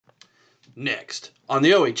Next, on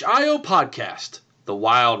the OHIO podcast, the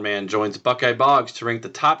Wild Man joins Buckeye Boggs to rank the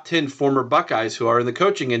top 10 former Buckeyes who are in the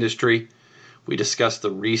coaching industry. We discuss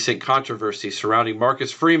the recent controversy surrounding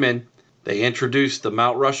Marcus Freeman. They introduced the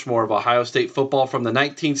Mount Rushmore of Ohio State football from the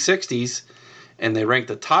 1960s, and they rank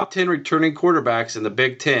the top 10 returning quarterbacks in the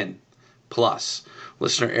Big Ten. Plus,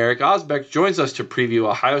 listener Erik Osbeck joins us to preview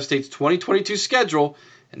Ohio State's 2022 schedule,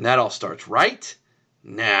 and that all starts right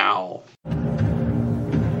now.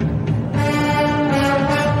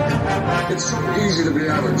 It's so easy to be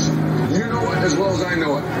average. You know it as well as I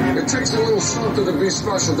know it. It takes a little something to be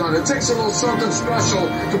special, Don. It takes a little something special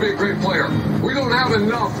to be a great player. We don't have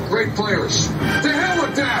enough great players. To hell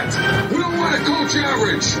with that! We don't want to coach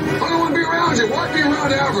average. I don't want to be around you. Why be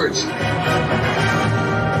around average?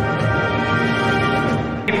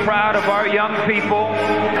 Proud of our young people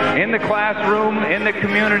in the classroom, in the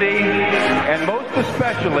community, and most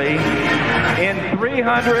especially in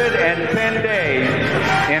 310 days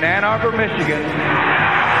in Ann Arbor, Michigan,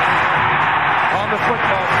 on the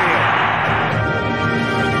football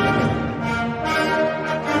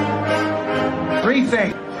field. Three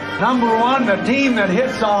things. Number one, the team that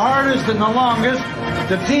hits the hardest and the longest,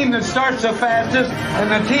 the team that starts the fastest, and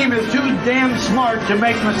the team is too damn smart to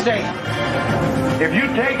make mistakes. If you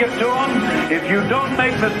take it to them, if you don't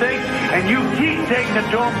make mistakes, and you keep taking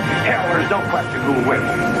it to them, hell, there's no question who will.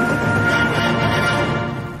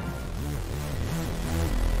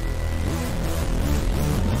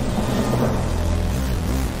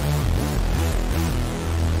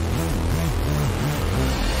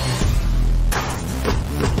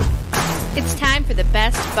 It's time for the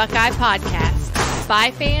best Buckeye podcast.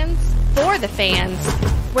 By fans, for the fans,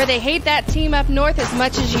 where they hate that team up north as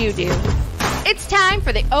much as you do. It's time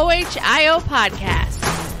for the OHIO podcast.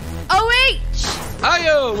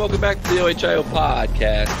 OH! Welcome back to the OHIO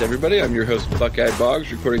podcast, everybody. I'm your host, Buckeye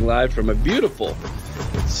Boggs, recording live from a beautiful,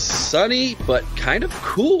 sunny, but kind of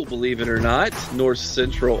cool, believe it or not, north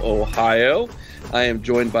central Ohio. I am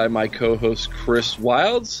joined by my co-host, Chris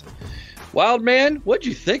Wilds. Wild man, what'd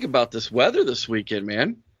you think about this weather this weekend,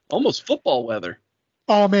 man? Almost football weather.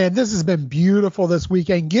 Oh, man, this has been beautiful this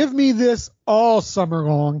weekend. Give me this all summer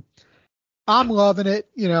long. I'm loving it.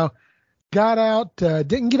 Got out,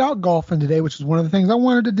 didn't get out golfing today, which is one of the things I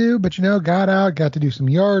wanted to do, but, got out, got to do some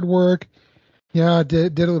yard work. Did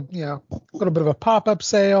a little bit of a pop-up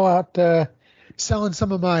sale out, selling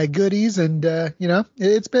some of my goodies. And,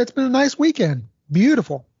 it's been a nice weekend.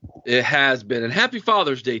 Beautiful. It has been. And happy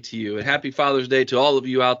Father's Day to you, and happy Father's Day to all of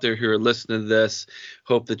you out there who are listening to this.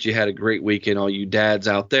 Hope that you had a great weekend, all you dads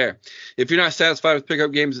out there. If you're not satisfied with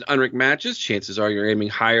pickup games and unranked matches, chances are you're aiming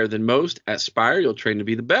higher than most. At Spire, you'll train to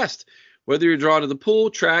be the best. Whether you're drawn to the pool,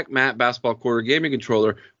 track, mat, basketball court, or gaming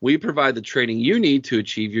controller, we provide the training you need to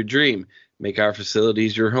achieve your dream. Make our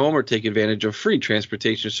facilities your home or take advantage of free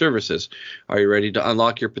transportation services. Are you ready to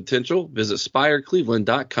unlock your potential? Visit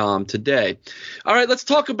SpireCleveland.com today. All right, let's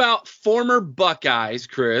talk about former Buckeyes,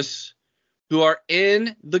 Chris, who are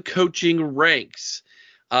in the coaching ranks.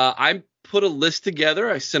 I put a list together.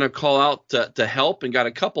 I sent a call out to help and got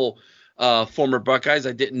a couple former Buckeyes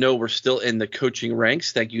I didn't know were still in the coaching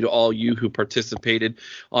ranks. Thank you to all you who participated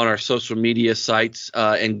on our social media sites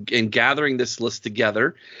and gathering this list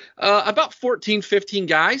together. About 14, 15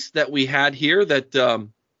 guys that we had here that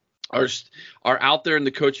are out there in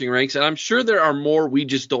the coaching ranks. And I'm sure there are more we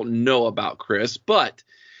just don't know about, Chris. But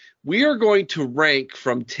we are going to rank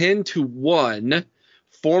from 10 to 1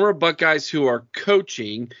 former Buckeyes who are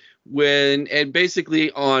coaching and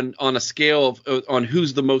basically on a scale of on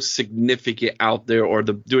who's the most significant out there or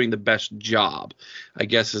doing the best job, I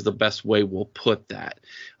guess is the best way we'll put that.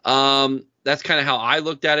 That's kind of how I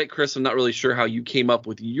looked at it, Chris. I'm not really sure how you came up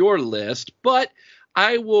with your list, but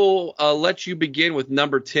I will let you begin with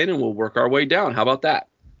number 10 and we'll work our way down. How about that?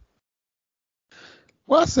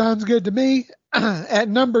 Well, sounds good to me. At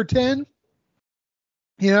number 10,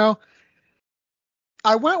 I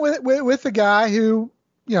went with the guy who,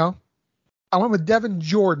 I went with Devin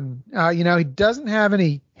Jordan. He doesn't have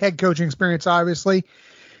any head coaching experience, obviously.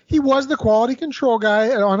 He was the quality control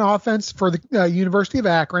guy on offense for the University of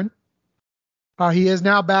Akron. He is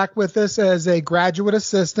now back with us as a graduate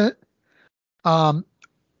assistant. A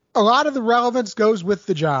lot of the relevance goes with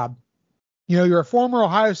the job. You're a former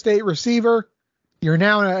Ohio State receiver. You're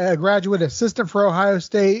now a graduate assistant for Ohio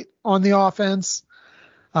State on the offense.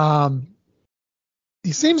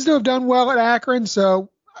 He seems to have done well at Akron, so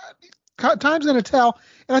time's going to tell.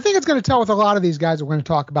 And I think it's going to tell with a lot of these guys we're going to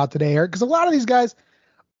talk about today, Eric, because a lot of these guys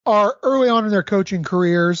are early on in their coaching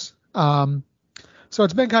careers. So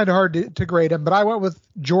it's been kind of hard to grade them, but I went with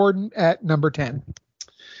Jordan at number 10.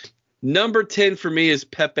 Number 10 for me is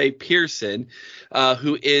Pepe Pearson,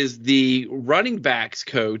 who is the running backs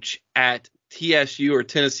coach at TSU, or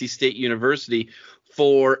Tennessee State University,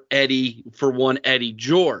 for Eddie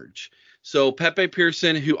George. So Pepe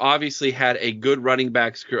Pearson, who obviously had a good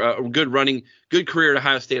good career at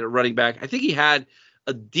Ohio State at running back. I think he had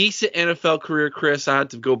a decent NFL career, Chris. I had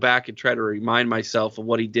to go back and try to remind myself of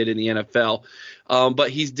what he did in the NFL. But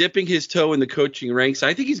he's dipping his toe in the coaching ranks.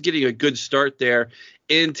 I think he's getting a good start there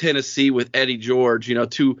in Tennessee with Eddie George,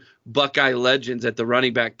 two Buckeye legends at the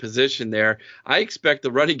running back position there. I expect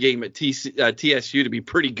the running game at TSU to be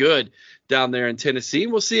pretty good down there in Tennessee.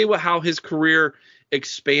 We'll see how his career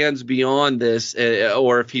expands beyond this,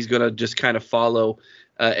 or if he's going to just kind of follow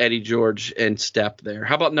Eddie George and step there.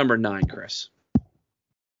 How about number 9, Chris?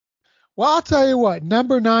 Well, I'll tell you what,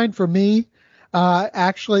 number 9 for me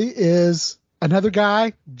actually is another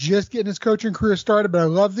guy just getting his coaching career started, but I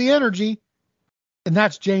love the energy, and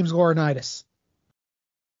that's James Laurinaitis.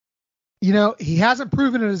 He hasn't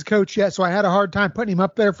proven it as a coach yet, so I had a hard time putting him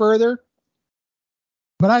up there further.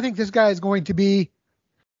 But I think this guy is going to be,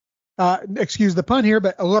 excuse the pun here,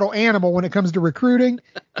 but a little animal when it comes to recruiting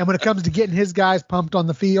and when it comes to getting his guys pumped on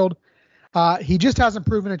the field. He just hasn't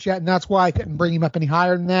proven it yet, and that's why I couldn't bring him up any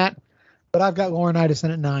higher than that. But I've got Laurinaitis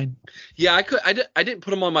in at 9. Yeah, I didn't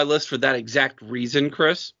put him on my list for that exact reason,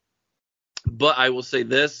 Chris. But I will say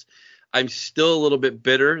this. I'm still a little bit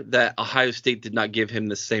bitter that Ohio State did not give him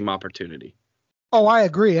the same opportunity. Oh, I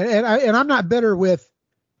agree. And I'm not bitter with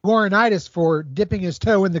Laurinaitis for dipping his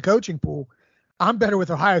toe in the coaching pool. I'm better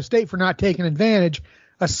with Ohio State for not taking advantage,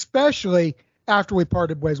 especially after we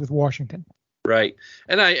parted ways with Washington. Right.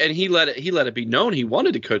 And he let it be known he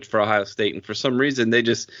wanted to coach for Ohio State, and for some reason they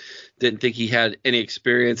just didn't think he had any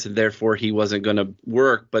experience, and therefore he wasn't going to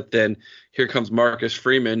work. But then here comes Marcus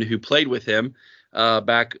Freeman, who played with him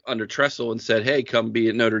back under Tressel, and said, "Hey, come be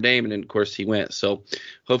at Notre Dame." And then, of course, he went. So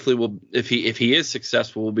hopefully if he is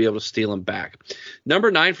successful, we'll be able to steal him back.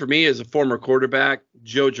 Number 9 for me is a former quarterback,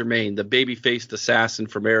 Joe Germain, the baby-faced assassin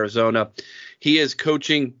from Arizona. He is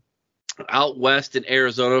coaching out west in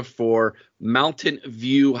Arizona for Mountain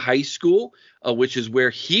View High School, which is where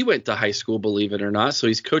he went to high school, believe it or not. So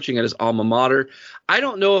he's coaching at his alma mater. I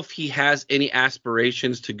don't know if he has any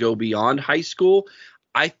aspirations to go beyond high school.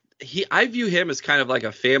 I view him as kind of like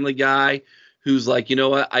a family guy who's like, you know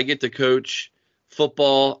what, I get to coach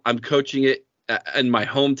football. I'm coaching it in my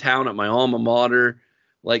hometown at my alma mater.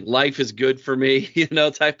 Like, life is good for me,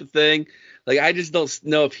 type of thing. Like, I just don't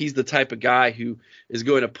know if he's the type of guy who is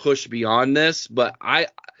going to push beyond this. But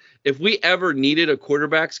if we ever needed a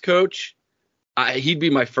quarterbacks coach, he'd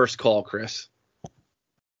be my first call, Chris.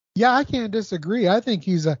 Yeah, I can't disagree. I think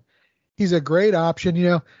he's a great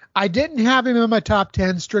option. I didn't have him in my top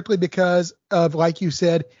 10 strictly because of, like you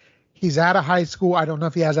said, he's out of high school. I don't know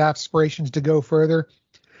if he has aspirations to go further.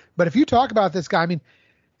 But if you talk about this guy, I mean,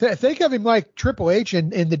 think of him like Triple H in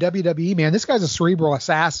the WWE, man. This guy's a cerebral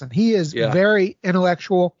assassin. He is very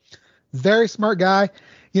intellectual, very smart guy.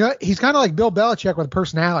 He's kind of like Bill Belichick with a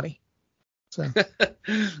personality. So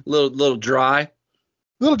little dry.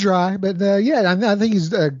 Little dry, but I think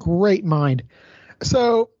he's a great mind.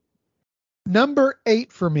 So number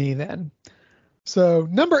 8 for me then. So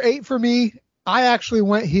number 8 for me, I actually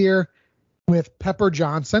went here with Pepper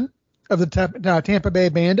Johnson of the Tampa Bay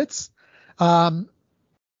Bandits.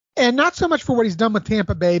 And not so much for what he's done with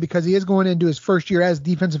Tampa Bay, because he is going into his first year as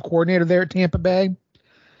defensive coordinator there at Tampa Bay.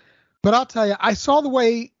 But I'll tell you, I saw the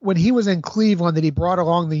way when he was in Cleveland that he brought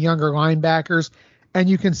along the younger linebackers, and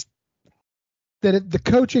you can that the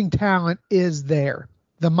coaching talent is there.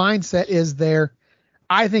 The mindset is there.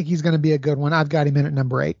 I think he's going to be a good one. I've got him in at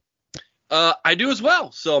number 8. I do as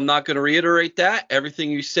well. So I'm not going to reiterate that.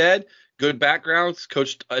 Everything you said. Good backgrounds,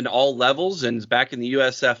 coached in all levels, and is back in the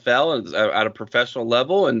USFL and at a professional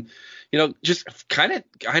level, and just kind of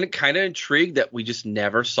intrigued that we just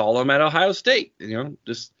never saw him at Ohio State.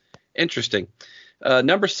 Just interesting.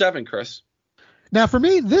 Number 7, Chris. Now for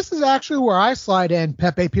me, this is actually where I slide in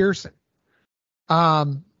Pepe Pearson. I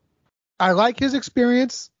like his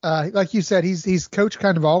experience. Like you said, he's coached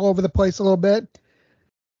kind of all over the place a little bit.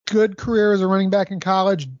 Good career as a running back in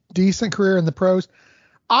college, decent career in the pros.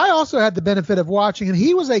 I also had the benefit of watching, and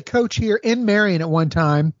he was a coach here in Marion at one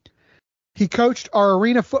time. He coached our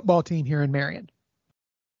arena football team here in Marion.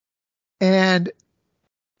 And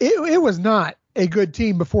it was not a good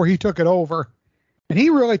team before he took it over, and he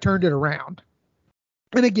really turned it around.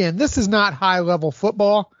 And again, this is not high-level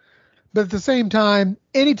football, but at the same time,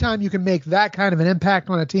 anytime you can make that kind of an impact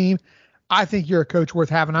on a team, I think you're a coach worth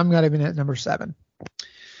having. I'm not even at number 7.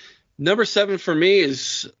 Number 7 for me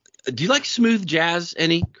is Do you like smooth jazz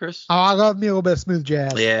any, Chris? Oh, I love me a little bit of smooth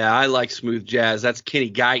jazz. Yeah, I like smooth jazz. That's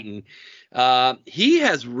Kenny Guyton. He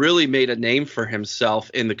has really made a name for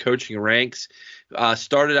himself in the coaching ranks.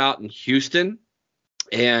 Started out in Houston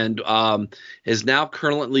and is now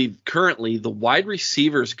currently the wide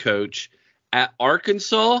receivers coach at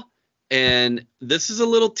Arkansas. And this is a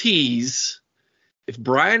little tease. If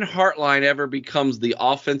Brian Hartline ever becomes the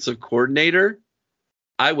offensive coordinator,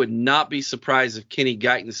 I would not be surprised if Kenny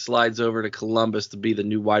Guyton slides over to Columbus to be the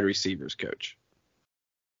new wide receivers coach.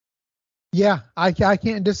 Yeah, I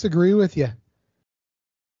can't disagree with you.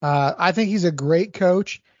 I think he's a great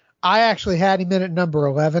coach. I actually had him in at number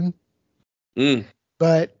 11.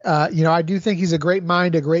 But, I do think he's a great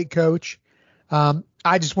mind, a great coach.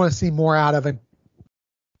 I just want to see more out of him.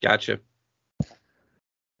 Gotcha.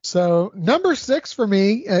 So number 6 for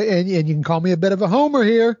me, and you can call me a bit of a homer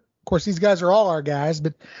here. Of course, these guys are all our guys,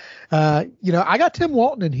 but, I got Tim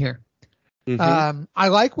Walton in here. Mm-hmm. I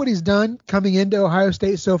like what he's done coming into Ohio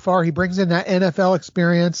State so far. He brings in that NFL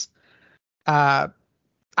experience. I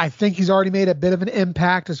think he's already made a bit of an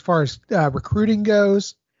impact as far as recruiting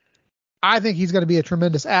goes. I think he's going to be a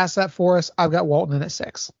tremendous asset for us. I've got Walton in at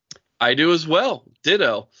 6. I do as well.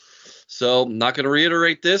 Ditto. So I'm not going to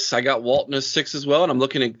reiterate this. I got Walton at 6 as well, and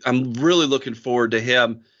I'm really looking forward to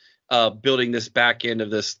him building this back end of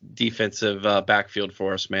this defensive backfield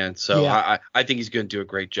for us, man. So yeah. I think he's going to do a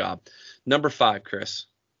great job. Number 5, Chris.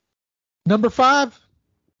 Number 5,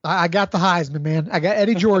 I got the Heisman, man. I got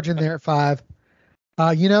Eddie George in there at 5.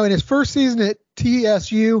 In his first season at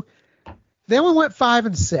TSU, they only went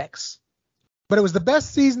 5-6, but it was the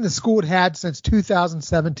best season the school had since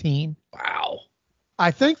 2017. Wow.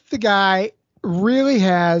 I think the guy really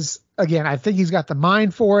has, again, I think he's got the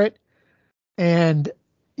mind for it. And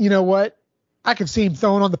you know what? I could see him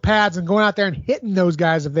throwing on the pads and going out there and hitting those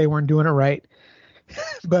guys if they weren't doing it right.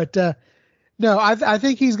 But no, I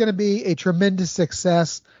think he's going to be a tremendous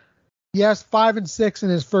success. Yes, 5-6 in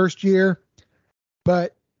his first year.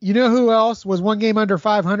 But you know who else was one game under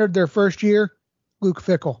 500 their first year? Luke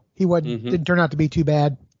Fickell. He didn't turn out to be too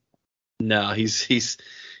bad. No,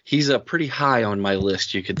 he's a pretty high on my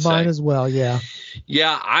list, you could say. Mine as well, yeah.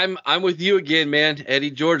 Yeah, I'm with you again, man.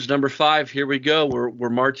 Eddie George, number 5. Here we go.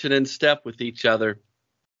 We're marching in step with each other.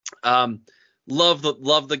 Love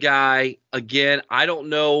the guy. Again, I don't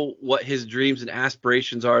know what his dreams and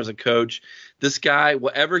aspirations are as a coach. This guy,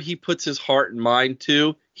 whatever he puts his heart and mind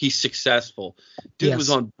to, he's successful. Dude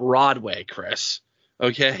was on Broadway, Chris.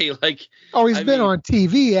 Okay, he's been on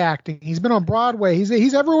TV acting. He's been on Broadway.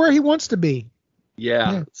 He's everywhere he wants to be.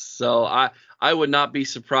 Yeah. So I would not be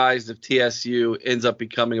surprised if TSU ends up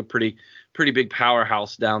becoming a pretty big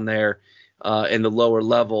powerhouse down there in the lower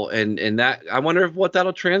level, and that I wonder what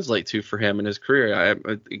that'll translate to for him in his career.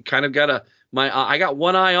 I kind of got I got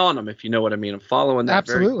one eye on him, if you know what I mean. I'm following that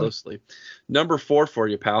very closely. Number 4 for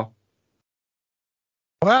you, pal.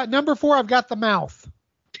 Well, at number 4, I've got the mouth.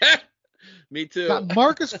 Me too. Got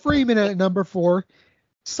Marcus Freeman at number 4.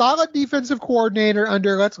 Solid defensive coordinator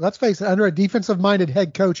under, let's face it, under a defensive-minded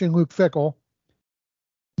head coach in Luke Fickell.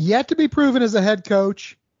 Yet to be proven as a head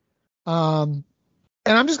coach. And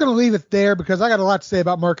I'm just going to leave it there because I got a lot to say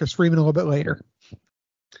about Marcus Freeman a little bit later.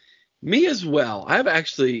 Me as well. I've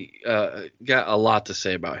actually got a lot to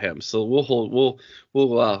say about him, so we'll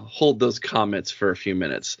hold those comments for a few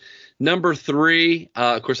minutes. Number 3,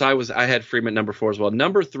 of course, I had Freeman number 4 as well.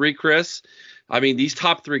 Number 3, Chris. I mean, these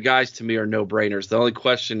top 3 guys to me are no-brainers. The only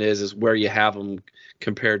question is where you have them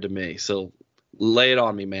compared to me. So lay it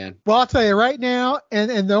on me, man. Well, I'll tell you right now,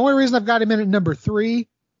 and the only reason I've got him in at number 3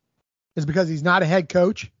 is because he's not a head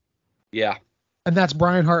coach. Yeah. And that's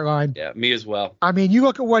Brian Hartline. Yeah, me as well. I mean, you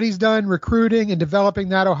look at what he's done recruiting and developing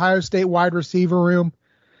that Ohio State wide receiver room.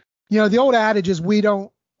 The old adage is we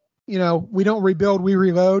don't rebuild, we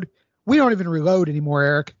reload. We don't even reload anymore,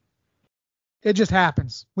 Eric. It just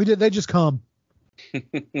happens. They just come.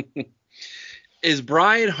 Is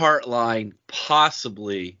Brian Hartline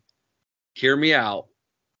possibly, hear me out,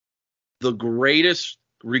 the greatest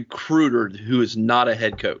recruiter who is not a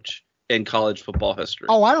head coach in college football history?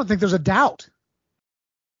 Oh, I don't think there's a doubt.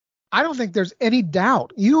 I don't think there's any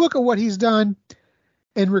doubt. You look at what he's done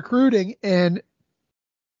in recruiting, and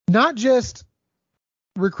not just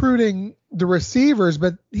recruiting the receivers,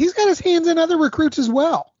 but he's got his hands in other recruits as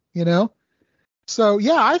well, So,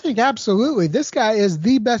 yeah, I think absolutely this guy is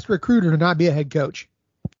the best recruiter to not be a head coach.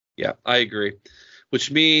 Yeah, I agree, which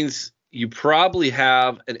means you probably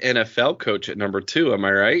have an NFL coach at number 2. Am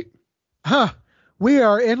I right? We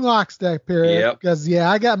are in lockstep here. Yep. Because,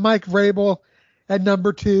 I got Mike Vrabel at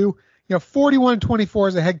number 2. 41-24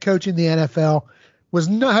 as a head coach in the NFL.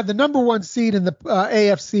 had the number one seed in the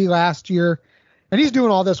AFC last year, and he's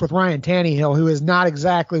doing all this with Ryan Tannehill, who is not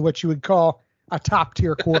exactly what you would call a top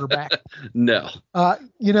tier quarterback. No.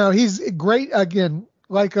 He's great again,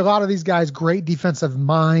 like a lot of these guys, great defensive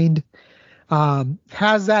mind,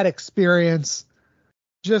 has that experience.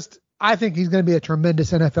 I think he's going to be a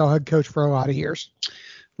tremendous NFL head coach for a lot of years.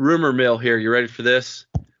 Rumor mill here. You ready for this?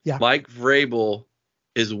 Yeah. Mike Vrabel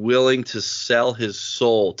is willing to sell his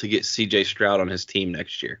soul to get C.J. Stroud on his team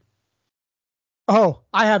next year. Oh,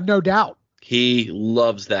 I have no doubt. He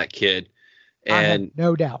loves that kid. And I have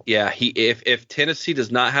no doubt. Yeah, if Tennessee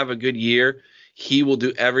does not have a good year, he will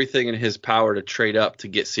do everything in his power to trade up to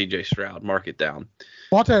get C.J. Stroud. Mark it down.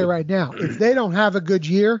 Well, I'll tell you right now, if they don't have a good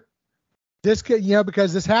year, this could,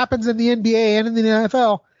 because this happens in the NBA and in the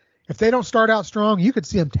NFL, if they don't start out strong, you could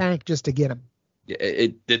see them tank just to get him.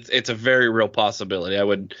 It's a very real possibility. I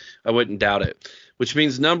wouldn't doubt it. Which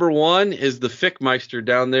means number one is the Fickmeister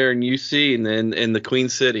down there in UC and then in the Queen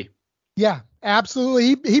City. Yeah,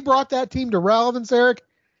 absolutely. He brought that team to relevance, Eric.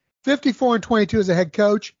 54-22 as a head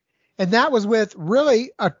coach, and that was with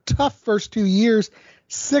really a tough first 2 years.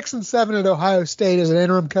 6-7 at Ohio State as an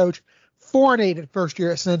interim coach. 4-8 at first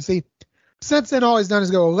year at Cincy. Since then, all he's done is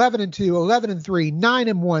go 11-2, 11-3,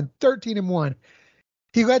 9-1, 13-1.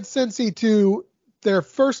 He led Cincy to their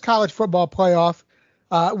first college football playoff,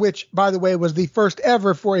 which, by the way, was the first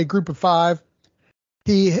ever for a group of five.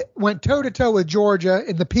 He went toe-to-toe with Georgia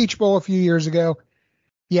in the Peach Bowl a few years ago.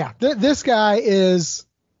 Yeah, this guy is,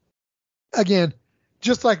 again,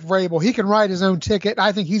 just like Vrabel. He can write his own ticket.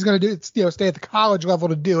 I think he's going to stay at the college level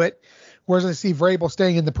to do it, whereas I see Vrabel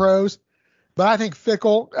staying in the pros. But I think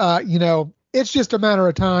Fickle, it's just a matter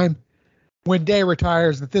of time when Day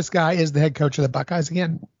retires that this guy is the head coach of the Buckeyes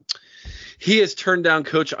again. He has turned down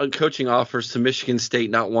coaching offers to Michigan State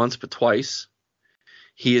not once but twice.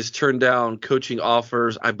 He has turned down coaching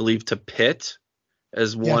offers, I believe, to Pitt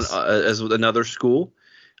as one as another school.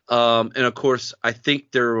 And of course, I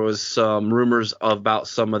think there was some rumors about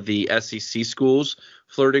some of the SEC schools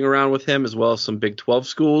flirting around with him, as well as some Big 12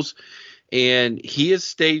 schools. And he has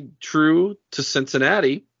stayed true to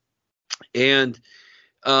Cincinnati. And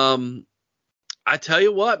I tell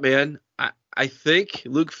you what, man, I think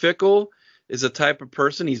Luke Fickell is a type of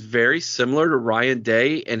person. He's very similar to Ryan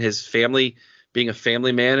Day and his family, being a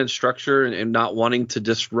family man in structure and not wanting to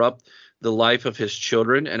disrupt the life of his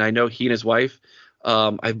children. And I know he and his wife,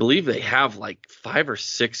 I believe they have like 5 or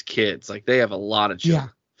 6 kids. Like they have a lot of children.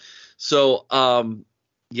 Yeah. So,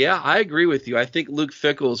 I agree with you. I think Luke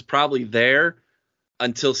Fickell is probably there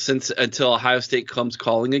until Ohio State comes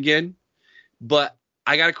calling again. But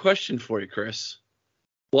I got a question for you, Chris.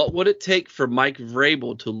 What would it take for Mike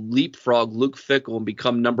Vrabel to leapfrog Luke Fickell and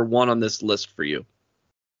become number one on this list for you?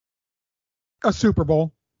 A Super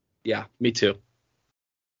Bowl. Yeah, me too.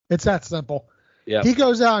 It's that simple. Yeah. He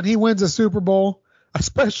goes out and he wins a Super Bowl,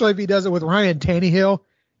 especially if he does it with Ryan Tannehill.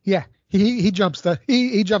 Yeah, he jumps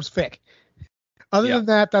he jumps Fick. Other than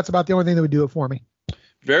that, that's about the only thing that would do it for me.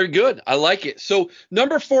 Very good. I like it. So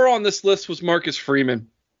number 4 on this list was Marcus Freeman.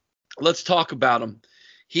 Let's talk about him.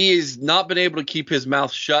 He has not been able to keep his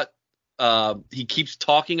mouth shut. He keeps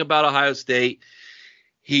talking about Ohio State.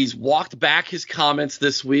 He's walked back his comments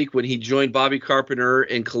this week when he joined Bobby Carpenter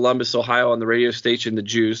in Columbus, Ohio on the radio station The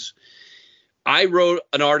Juice. I wrote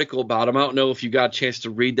an article about him. I don't know if you got a chance to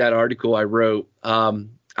read that article I wrote.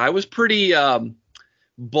 I was pretty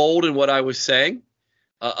bold in what I was saying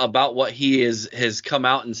about what he has come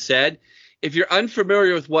out and said. If you're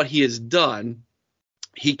unfamiliar with what he has done,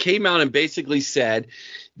 he came out and basically said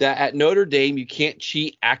that at Notre Dame, you can't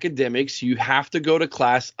cheat academics. You have to go to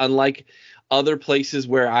class, unlike other places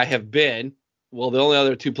where I have been. Well, the only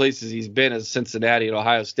other 2 places he's been is Cincinnati and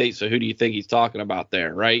Ohio State. So who do you think he's talking about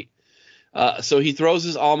there, right? So he throws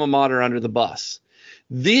his alma mater under the bus.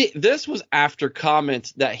 This was after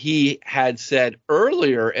comments that he had said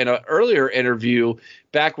earlier in an earlier interview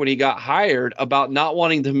back when he got hired about not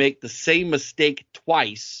wanting to make the same mistake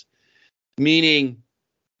twice, meaning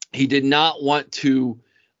he did not want to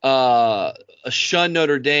shun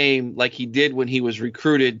Notre Dame like he did when he was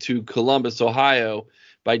recruited to Columbus, Ohio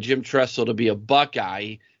by Jim Tressel to be a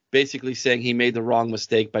Buckeye, basically saying he made the wrong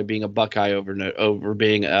mistake by being a Buckeye over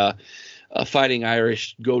being a Fighting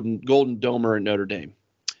Irish Golden Domer at Notre Dame.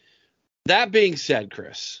 That being said,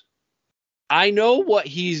 Chris, I know what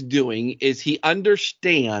he's doing is he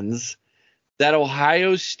understands that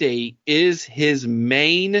Ohio State is his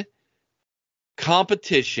main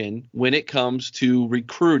competition when it comes to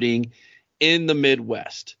recruiting in the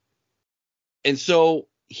Midwest. And so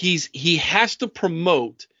he has to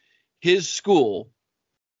promote his school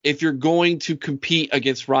if you're going to compete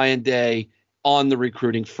against Ryan Day on the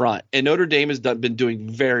recruiting front. And Notre Dame has been doing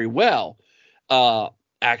very well.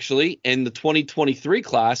 Actually, in the 2023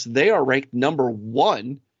 class, they are ranked number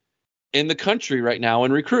 1 in the country right now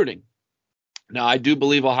in recruiting. Now, I do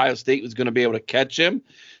believe Ohio State was going to be able to catch him,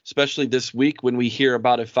 especially this week when we hear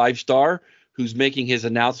about a 5-star who's making his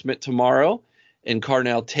announcement tomorrow in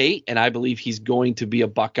Carnell Tate, and I believe he's going to be a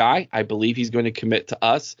Buckeye. I believe he's going to commit to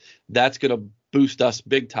us. That's going to boost us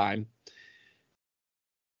big time.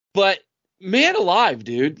 But man alive,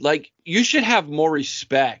 dude, like, you should have more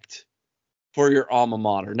respect for your alma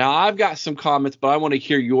mater. Now, I've got some comments, but I want to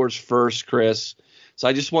hear yours first, Chris. So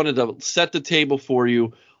I just wanted to set the table for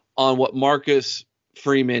you on what Marcus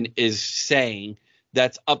Freeman is saying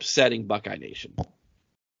that's upsetting Buckeye Nation.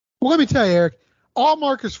 Well, let me tell you, Eric, all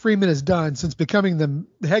Marcus Freeman has done since becoming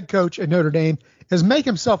the head coach at Notre Dame is make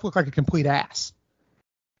himself look like a complete ass.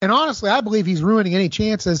 And honestly, I believe he's ruining any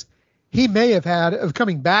chances he may have had of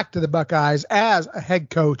coming back to the Buckeyes as a head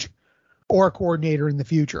coach or a coordinator in the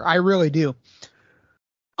future. I really do.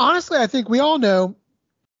 Honestly, I think we all know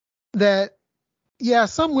that, yeah,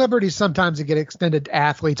 some liberties sometimes get extended to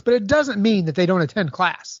athletes, but it doesn't mean that they don't attend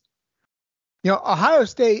class. You know, Ohio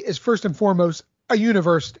State is first and foremost a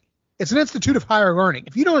university. It's an institute of higher learning.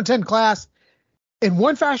 If you don't attend class in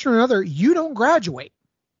one fashion or another, you don't graduate.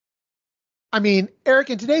 I mean, Eric,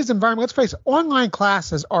 in today's environment, let's face it, online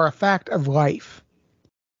classes are a fact of life.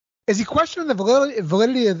 Is he questioning the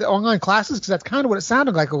validity of the online classes? Because that's kind of what it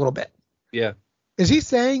sounded like a little bit. Yeah. Is he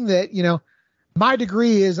saying that, you know, my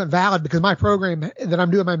degree isn't valid because my program that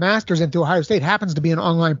I'm doing my master's into Ohio State happens to be an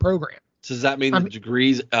online program? So does that mean the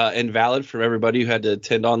degree's invalid for everybody who had to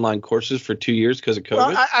attend online courses for 2 years because of COVID?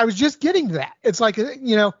 Well, I was just getting to that. It's like,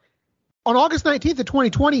 you know, on August 19th of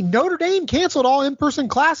 2020, Notre Dame canceled all in-person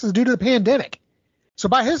classes due to the pandemic. So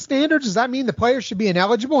by his standards, does that mean the players should be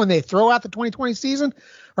ineligible and they throw out the 2020 season?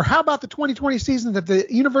 Or how about the 2020 season that the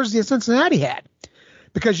University of Cincinnati had?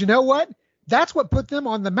 Because you know what? That's what put them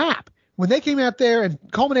on the map. When they came out there and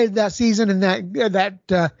culminated that season in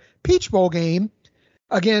that Peach Bowl game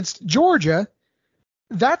against Georgia,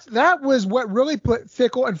 that was what really put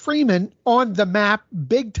Fickell and Freeman on the map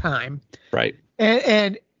big time. Right.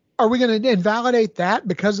 And are we going to invalidate that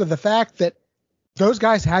because of the fact that those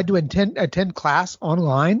guys had to attend class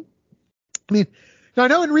online? I mean, now I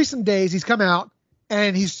know in recent days he's come out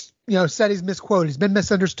and he's, you know, said he's misquoted. He's been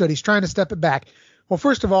misunderstood. He's trying to step it back. Well,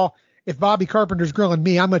 first of all, if Bobby Carpenter's grilling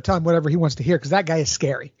me, I'm going to tell him whatever he wants to hear because that guy is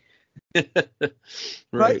scary. Right.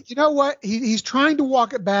 But you know what? He's trying to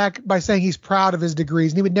walk it back by saying he's proud of his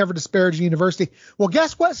degrees and he would never disparage the university. Well,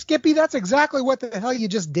 guess what, Skippy? That's exactly what the hell you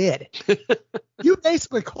just did. You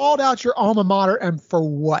basically called out your alma mater, and for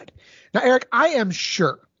what? Now, Eric, I am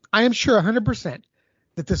sure 100%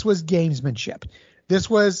 that this was gamesmanship. This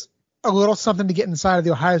was a little something to get inside of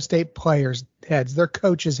the Ohio State players' heads, their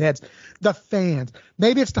coaches' heads, the fans.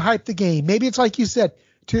 Maybe it's to hype the game. Maybe it's like you said,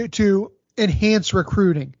 to enhance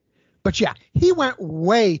recruiting. But yeah, he went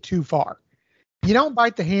way too far. You don't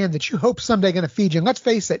bite the hand that you hope someday going to feed you. And let's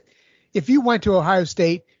face it, if you went to Ohio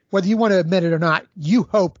State, whether you want to admit it or not, you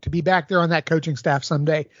hope to be back there on that coaching staff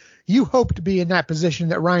someday. You hope to be in that position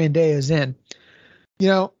that Ryan Day is in. You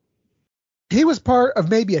know, he was part of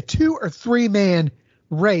maybe a 2 or 3 man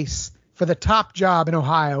race for the top job in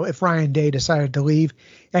Ohio if Ryan Day decided to leave,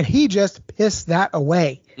 and he just pissed that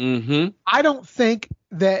away. Mm-hmm. I don't think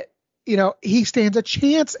that, you know, he stands a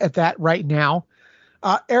chance at that right now.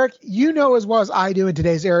 Eric, you know as well as I do in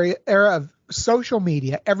today's era of social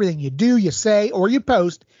media, everything you do, you say, or you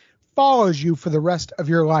post follows you for the rest of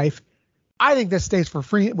your life. I think this stays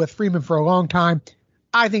with Freeman for a long time.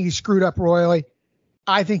 I think he screwed up royally.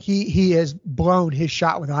 I think he has blown his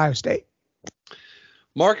shot with Ohio State.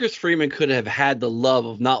 Marcus Freeman could have had the love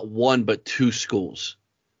of not one but 2 schools.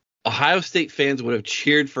 Ohio State fans would have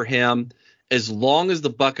cheered for him as long as the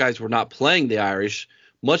Buckeyes were not playing the Irish,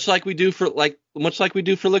 much like we do for Luke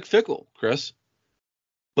Fickell, Chris.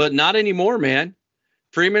 But not anymore, man.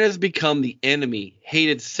 Freeman has become the enemy,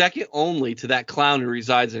 hated second only to that clown who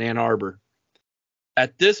resides in Ann Arbor.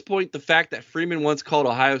 At this point, the fact that Freeman once called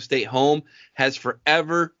Ohio State home has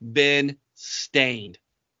forever been stained.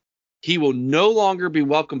 He will no longer be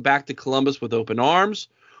welcomed back to Columbus with open arms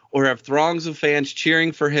or have throngs of fans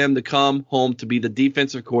cheering for him to come home to be the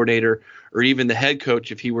defensive coordinator or even the head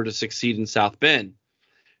coach if he were to succeed in South Bend.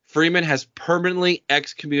 Freeman has permanently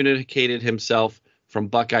excommunicated himself from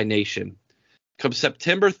Buckeye Nation. Come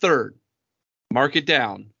September 3rd, mark it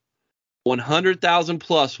down, 100,000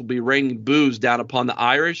 plus will be raining boos down upon the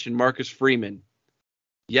Irish and Marcus Freeman.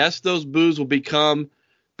 Yes, those boos will be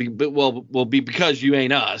because you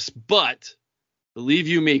ain't us, but believe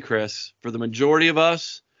you me, Chris, for the majority of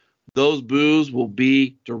us, those boos will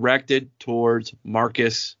be directed towards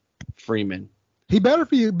Marcus Freeman. He better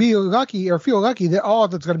be lucky or feel lucky that all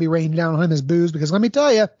that's going to be raining down on him is boos, because let me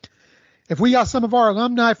tell you, if we got some of our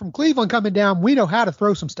alumni from Cleveland coming down, we know how to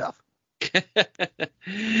throw some stuff.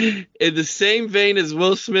 In the same vein as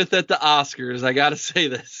Will Smith at the Oscars, I got to say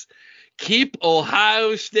this. Keep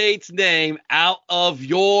Ohio State's name out of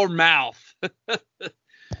your mouth.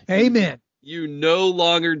 Amen. You no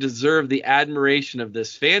longer deserve the admiration of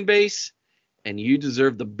this fan base, and you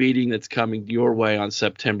deserve the beating that's coming your way on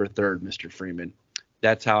September 3rd, Mr. Freeman.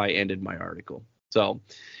 That's how I ended my article. So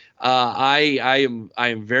I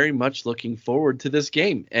am very much looking forward to this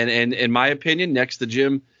game. And in my opinion, next to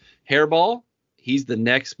Jim Hairball, he's the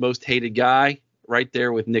next most hated guy right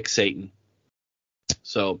there with Nick Saban.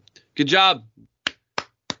 So good job.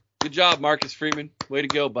 Good job, Marcus Freeman. Way to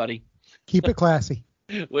go, buddy. Keep it classy.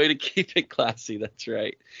 Way to keep it classy. That's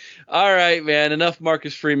right. All right, man. Enough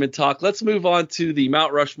Marcus Freeman talk. Let's move on to the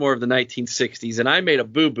Mount Rushmore of the 1960s. And I made a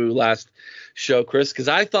boo-boo last show, Chris, because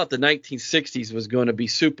I thought the 1960s was going to be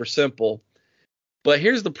super simple. But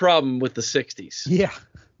here's the problem with the 60s. Yeah.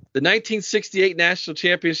 The 1968 national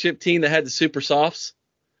championship team that had the super softs,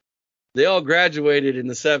 they all graduated in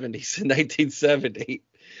the 70s, in 1970.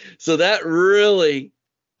 So that really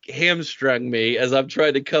hamstrung me as I'm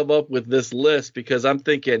trying to come up with this list, because I'm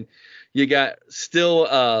thinking you got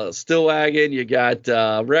Stillwagon, you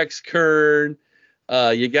got Rex Kern,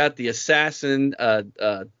 you got the assassin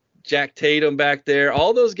Jack Tatum back there,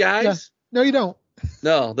 all those guys. Yeah. No, you don't.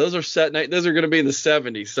 No, those are those are going to be in the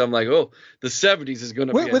 70s. So I'm like, oh, the 70s is going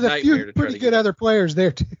to be with a a nightmare few to try pretty to good get. other players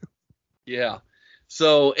there too. Yeah.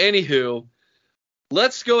 So anywho,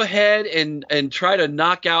 let's go ahead and try to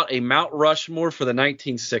knock out a Mount Rushmore for the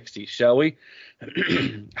 1960s, shall we?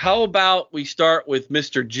 How about we start with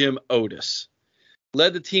Mr. Jim Otis?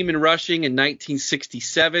 Led the team in rushing in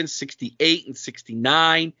 1967, 68, and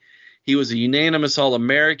 69. He was a unanimous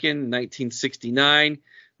All-American in 1969,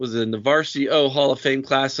 was in the Varsity O Hall of Fame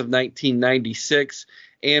class of 1996,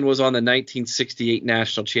 and was on the 1968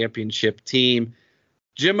 National Championship team.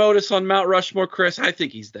 Jim Otis on Mount Rushmore, Chris? I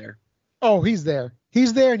think he's there. Oh, he's there.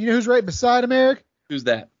 He's there. And you know who's right beside him, Eric? Who's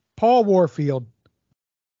that? Paul Warfield.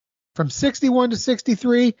 From 61 to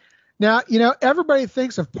 63. Now, you know, everybody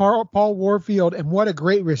thinks of Paul Warfield and what a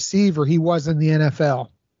great receiver he was in the NFL.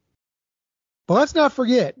 But let's not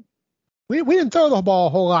forget, we didn't throw the ball a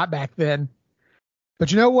whole lot back then.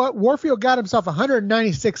 But you know what? Warfield got himself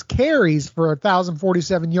 196 carries for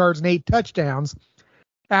 1,047 yards and 8 touchdowns,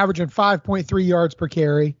 averaging 5.3 yards per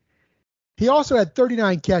carry. He also had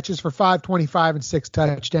 39 catches for 525 and 6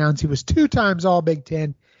 touchdowns. He was 2 times All Big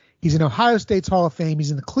Ten. He's in Ohio State's Hall of Fame. He's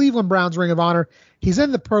in the Cleveland Browns Ring of Honor. He's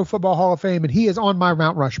in the Pro Football Hall of Fame, and he is on my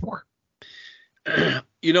Mount Rushmore.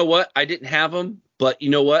 You know what? I didn't have him, but you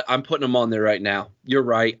know what? I'm putting him on there right now. You're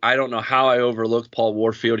right. I don't know how I overlooked Paul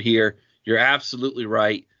Warfield here. You're absolutely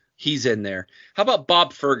right. He's in there. How about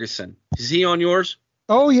Bob Ferguson? Is he on yours?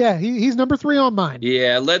 Oh, yeah. He's number 3 on mine.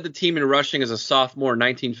 Yeah, led the team in rushing as a sophomore in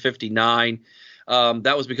 1959.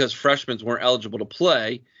 That was because freshmen weren't eligible to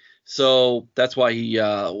play. So that's why he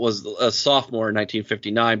was a sophomore in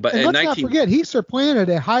 1959. But and let's not forget, he supplanted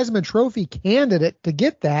a Heisman Trophy candidate to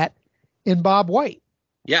get that in Bob White.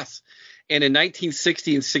 Yes. And in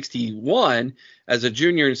 1960 and 61, as a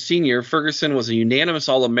junior and senior, Ferguson was a unanimous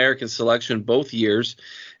All-American selection both years.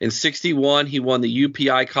 In 61, he won the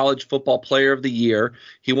UPI College Football Player of the Year.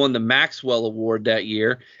 He won the Maxwell Award that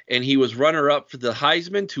year, and he was runner-up for the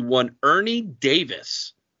Heisman to one Ernie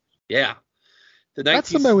Davis. Yeah. That's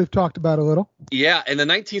somebody we've talked about a little. Yeah, and the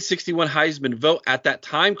 1961 Heisman vote at that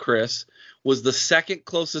time, Chris, was the second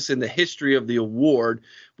closest in the history of the award,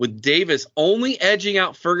 with Davis only edging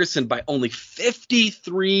out Ferguson by only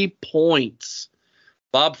 53 points.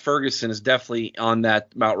 Bob Ferguson is definitely on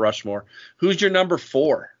that Mount Rushmore. Who's your number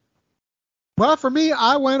 4? Well, for me,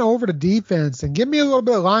 I went over to defense, and give me a little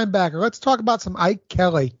bit of linebacker. Let's talk about some Ike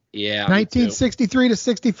Kelly. Yeah, 1963 to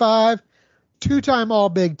 65, 2-time All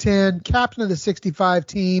Big Ten, captain of the 65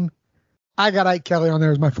 team. I got Ike Kelly on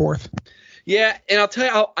there as my 4th. Yeah, and I'll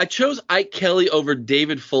tell you, I chose Ike Kelly over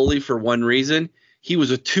David Foley for one reason. He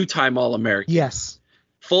was a 2-time All-American. Yes.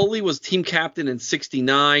 Foley was team captain in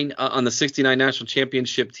 69 on the 69 national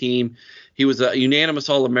championship team. He was a unanimous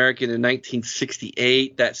All-American in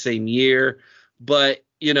 1968, that same year. But,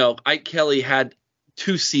 you know, Ike Kelly had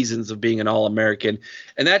 2 seasons of being an All-American.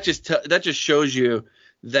 And that just shows you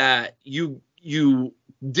that you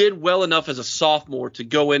did well enough as a sophomore to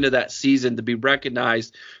go into that season to be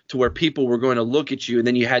recognized to where people were going to look at you, and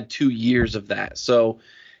then you had 2 years of that. So,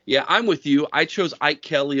 yeah, I'm with you. I chose Ike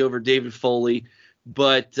Kelly over David Foley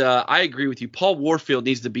But I agree with you. Paul Warfield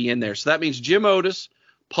needs to be in there. So that means Jim Otis,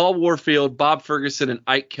 Paul Warfield, Bob Ferguson, and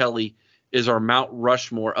Ike Kelly is our Mount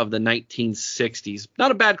Rushmore of the 1960s.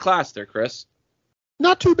 Not a bad class there, Chris.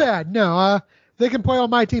 Not too bad. No, they can play on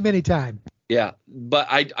my team anytime. Yeah, but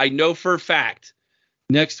I know for a fact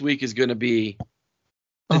next week is going to be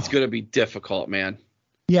going to be difficult, man.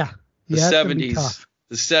 Yeah. The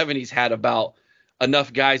 70s had about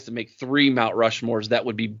enough guys to make 3 Mount Rushmores that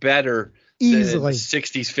would be better easily than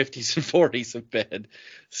 60s, 50s, and 40s have been.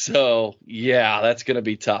 So, yeah, that's going to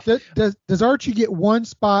be tough. Does Archie get 1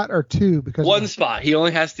 spot or 2? Because one spot. He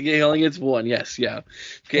only gets 1. Yes, yeah.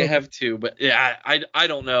 Can't have 2. But, yeah, I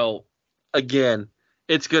don't know. Again,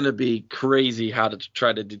 it's going to be crazy how to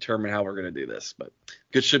try to determine how we're going to do this. But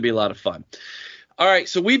it should be a lot of fun. All right,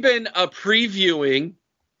 so we've been previewing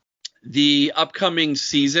the upcoming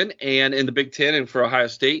season and in the Big Ten and for Ohio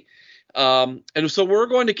State. And so we're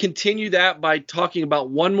going to continue that by talking about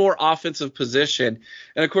one more offensive position.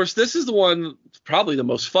 And, of course, this is the one, probably the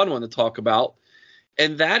most fun one to talk about,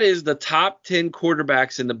 and that is the top 10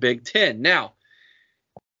 quarterbacks in the Big Ten. Now,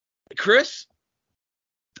 Chris,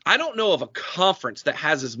 I don't know of a conference that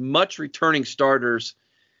has as much returning starters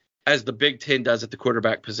as the Big Ten does at the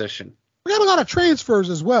quarterback position. We got a lot of transfers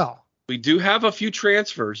as well. We do have a few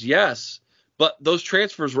transfers, yes, but those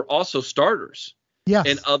transfers were also starters. Yes.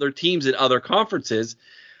 And other teams in other conferences.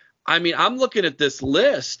 I mean, I'm looking at this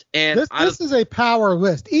list, and this is a power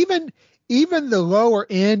list. Even the lower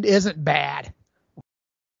end isn't bad.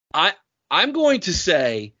 I'm going to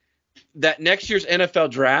say that next year's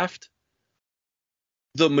NFL draft,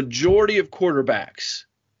 the majority of quarterbacks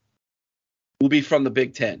will be from the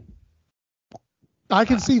Big Ten. I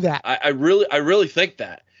can see that. I really think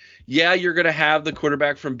that. Yeah, you're going to have the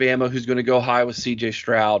quarterback from Bama who's going to go high with C.J.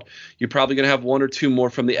 Stroud. You're probably going to have 1 or 2 more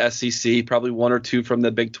from the SEC, probably 1 or 2 from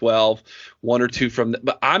the Big 12, 1 or 2 from –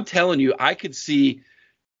 but I'm telling you, I could see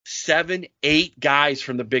 7, 8 guys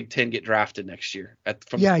from the Big 10 get drafted next year.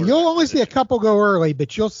 You'll only see a couple go early,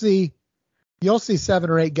 but you'll see 7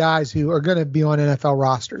 or 8 guys who are going to be on NFL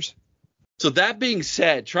rosters. So that being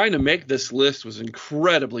said, trying to make this list was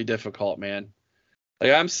incredibly difficult, man.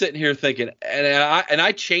 Like, I'm sitting here thinking, and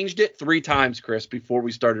I changed it 3 times, Chris, before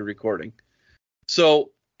we started recording. So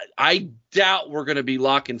I doubt we're going to be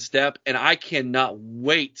lock and step, and I cannot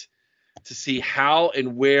wait to see how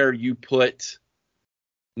and where you put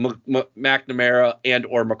McNamara and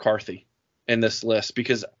or McCarthy in this list,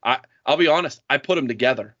 because I'll be honest, I put them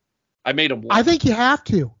together. I made them one. I think you have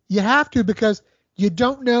to. You have to, because you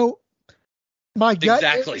don't know. My gut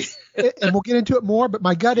exactly. And we'll get into it more, but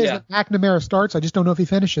my gut is that McNamara starts. I just don't know if he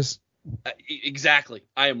finishes. Exactly.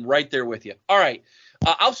 I am right there with you. All right.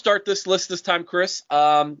 I'll start this list this time, Chris.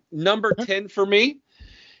 Number 10 for me.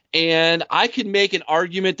 And I could make an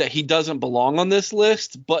argument that he doesn't belong on this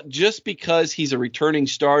list, but just because he's a returning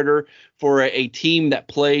starter for a team that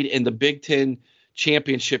played in the Big Ten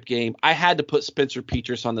championship game, I had to put Spencer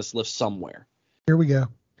Petras on this list somewhere. Here we go.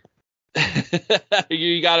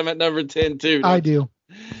 You got him at number 10 too. I do.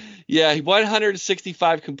 Yeah,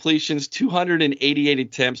 165 completions, 288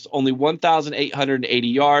 attempts, only 1,880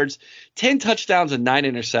 yards, 10 touchdowns and 9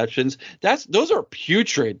 interceptions. Those are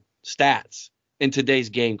putrid stats in today's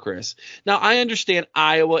game, Chris. Now, I understand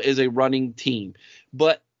Iowa is a running team,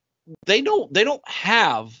 but they don't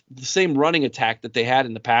have the same running attack that they had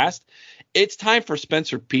in the past. It's time for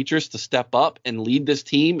Spencer Petras to step up and lead this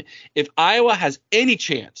team. If Iowa has any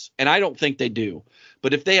chance, and I don't think they do,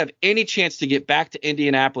 but if they have any chance to get back to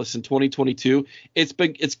Indianapolis in 2022, it's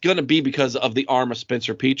going to be because of the arm of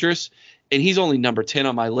Spencer Petras, and he's only number 10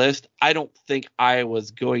 on my list. I don't think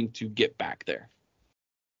Iowa's going to get back there.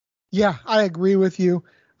 Yeah, I agree with you.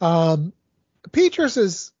 Petras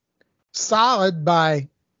is solid by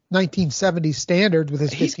 1970 standards with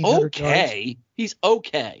his 1,500 yards. He's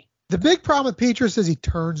okay. The big problem with Petras is he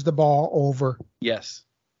turns the ball over. Yes.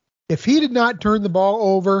 If he did not turn the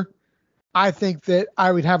ball over, I think that I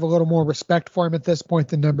would have a little more respect for him at this point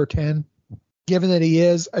than number 10, given that he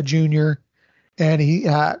is a junior and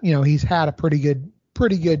he's had a pretty good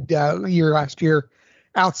year last year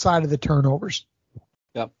outside of the turnovers.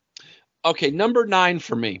 Yep. Okay, number 9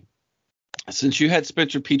 for me. Since you had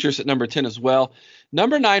Spencer Petras at number 10 as well,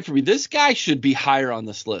 number 9 for me, this guy should be higher on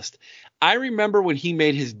this list. I remember when he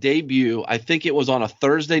made his debut, I think it was on a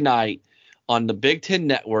Thursday night on the Big Ten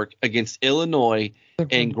Network against Illinois,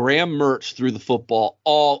 and Graham Mertz threw the football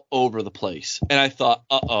all over the place. And I thought,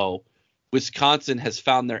 Wisconsin has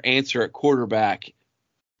found their answer at quarterback.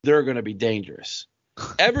 They're going to be dangerous.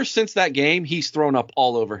 Ever since that game, he's thrown up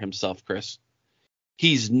all over himself, Chris.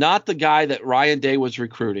 He's not the guy that Ryan Day was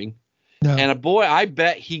recruiting. No. And I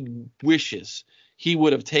bet he wishes he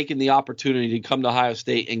would have taken the opportunity to come to Ohio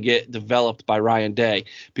State and get developed by Ryan Day,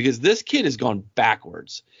 because this kid has gone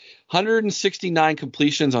backwards. 169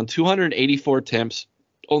 completions on 284 attempts,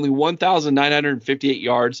 only 1,958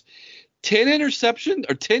 yards,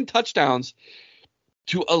 10 touchdowns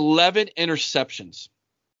to 11 interceptions.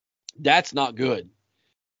 That's not good.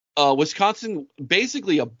 Wisconsin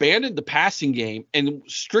basically abandoned the passing game and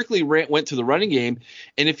strictly went to the running game.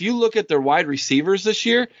 And if you look at their wide receivers this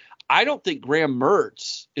year, I don't think Graham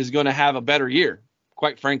Mertz is going to have a better year,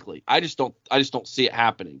 quite frankly. I just don't see it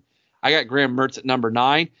happening. I got Graham Mertz at number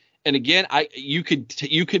 9. And again, you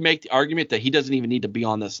could make the argument that he doesn't even need to be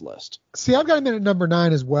on this list. See, I've got him at number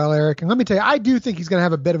 9 as well, Eric. And let me tell you, I do think he's going to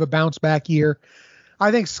have a bit of a bounce back year.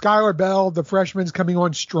 I think Skylar Bell, the freshman's coming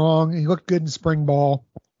on strong. He looked good in spring ball.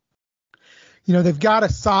 You know, they've got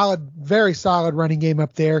a very solid running game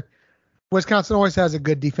up there. Wisconsin always has a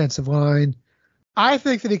good defensive line. I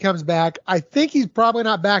think that he comes back. I think he's probably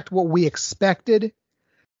not back to what we expected,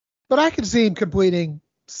 but I could see him completing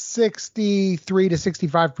 63 to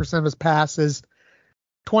 65% of his passes,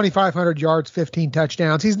 2,500 yards, 15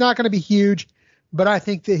 touchdowns. He's not going to be huge, but I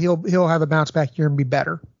think that he'll have a bounce back year and be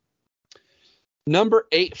better. Number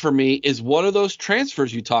 8 for me is one of those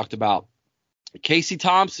transfers you talked about, Casey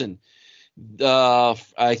Thompson.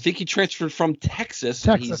 I think he transferred from Texas.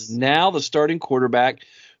 He's now the starting quarterback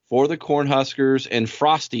for the Cornhuskers and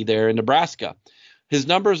Frosty there in Nebraska. His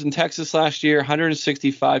numbers in Texas last year,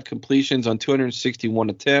 165 completions on 261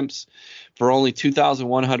 attempts for only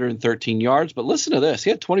 2,113 yards. But listen to this. He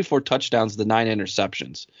had 24 touchdowns to 9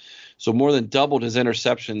 interceptions. So more than doubled his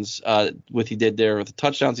interceptions what he did there with the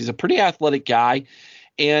touchdowns. He's a pretty athletic guy.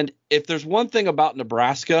 And if there's one thing about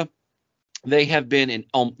Nebraska, they've been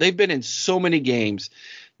in so many games.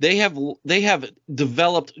 They have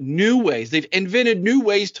developed new ways. They've invented new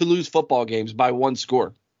ways to lose football games by one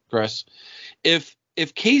score, Chris.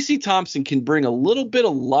 If Casey Thompson can bring a little bit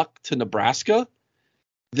of luck to Nebraska,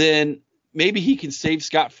 then maybe he can save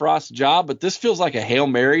Scott Frost's job. But this feels like a Hail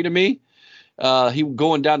Mary to me. He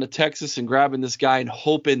going down to Texas and grabbing this guy and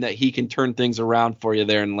hoping that he can turn things around for you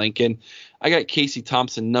there in Lincoln. I got Casey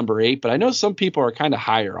Thompson number 8, but I know some people are kind of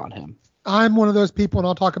higher on him. I'm one of those people, and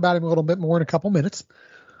I'll talk about him a little bit more in a couple minutes.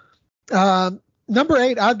 Number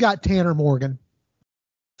 8, I've got Tanner Morgan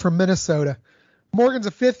from Minnesota. Morgan's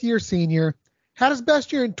a 5th-year senior, had his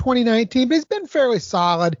best year in 2019, but he's been fairly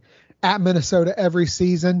solid at Minnesota every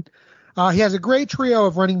season. He has a great trio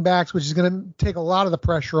of running backs, which is going to take a lot of the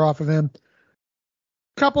pressure off of him.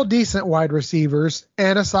 Couple decent wide receivers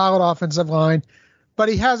and a solid offensive line, but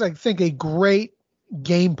he has, I think, a great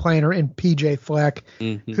game planner in PJ Fleck,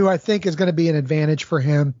 who I think is going to be an advantage for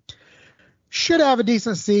him. Should have a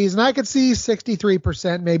decent season. I could see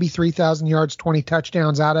 63%, maybe 3,000 yards, 20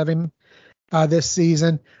 touchdowns out of him this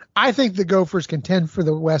season. I think the Gophers contend for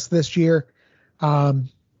the West this year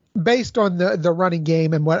based on the running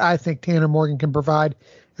game and what I think Tanner Morgan can provide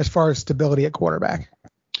as far as stability at quarterback.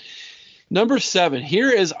 Number 7, here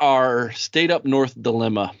is our state up north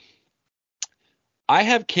dilemma. I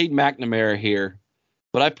have Cade McNamara here,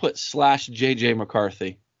 but I put /JJ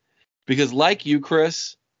McCarthy because, like you,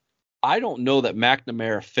 Chris, I don't know that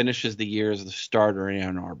McNamara finishes the year as the starter in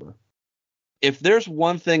Ann Arbor. If there's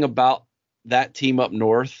one thing about that team up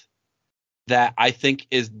north that I think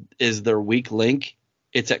is their weak link,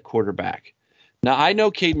 it's at quarterback. Now, I know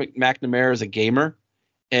Cade McNamara is a gamer,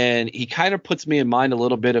 and he kind of puts me in mind a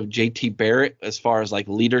little bit of JT Barrett as far as like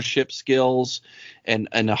leadership skills and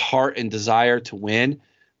a heart and desire to win.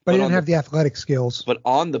 But he didn't have the athletic skills. But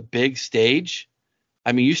on the big stage,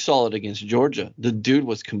 I mean, you saw it against Georgia. The dude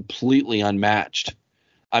was completely unmatched.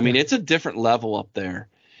 I mean, it's a different level up there.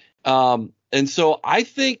 And so I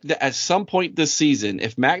think that at some point this season,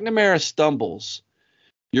 if McNamara stumbles,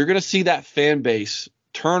 you're going to see that fan base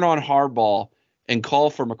turn on Harbaugh and call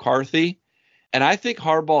for McCarthy. And I think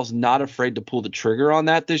Harbaugh's not afraid to pull the trigger on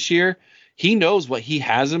that this year. He knows what he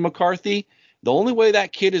has in McCarthy. The only way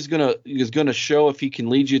that kid is gonna show if he can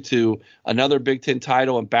lead you to another Big Ten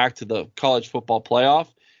title and back to the college football playoff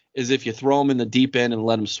is if you throw him in the deep end and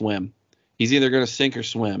let him swim. He's either going to sink or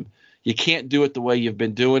swim. You can't do it the way you've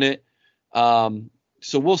been doing it.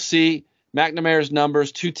 So we'll see. McNamara's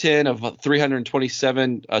numbers, 210 of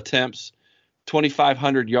 327 attempts,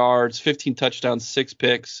 2,500 yards, 15 touchdowns, 6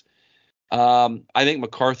 picks. I think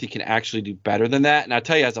McCarthy can actually do better than that. And I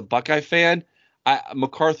tell you, as a Buckeye fan,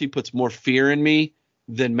 McCarthy puts more fear in me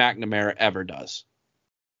than McNamara ever does.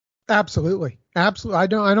 Absolutely. I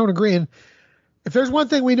don't agree. And if there's one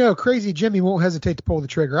thing we know, Crazy Jimmy won't hesitate to pull the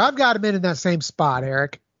trigger. I've got him in that same spot,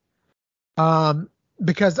 Eric.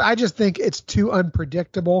 Because I just think it's too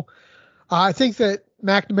unpredictable. I think that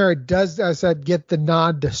McNamara does, as I said, get the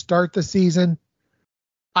nod to start the season.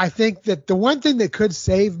 I think that the one thing that could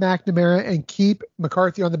save McNamara and keep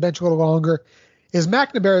McCarthy on the bench a little longer is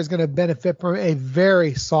McNamara is going to benefit from a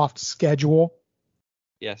very soft schedule.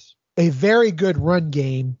 Yes. A very good run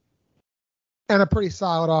game and a pretty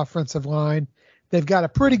solid offensive line. They've got a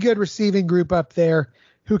pretty good receiving group up there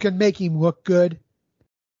who can make him look good.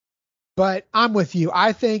 But I'm with you.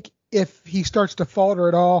 I think if he starts to falter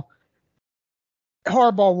at all,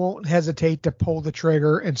 Harbaugh won't hesitate to pull the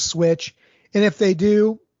trigger and switch. And if they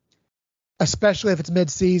do, especially if it's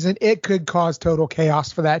midseason, it could cause total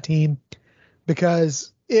chaos for that team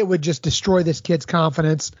because it would just destroy this kid's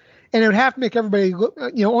confidence. And it would have to make everybody look,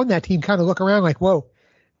 on that team kind of look around like, whoa,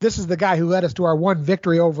 this is the guy who led us to our one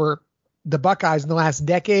victory over the Buckeyes in the last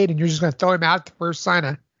decade, and you're just going to throw him out at the first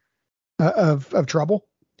sign of trouble.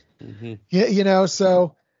 Mm-hmm.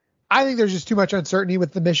 So I think there's just too much uncertainty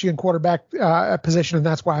with the Michigan quarterback position, and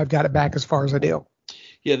that's why I've got it back as far as I do.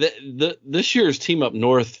 Yeah, this year's team up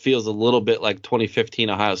north feels a little bit like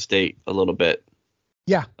 2015 Ohio State, a little bit.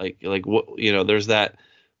 Yeah. Like what there's that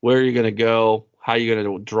where are you going to go, how are you going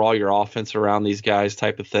to draw your offense around these guys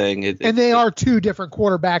type of thing. And they are two different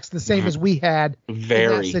quarterbacks, the same as we had in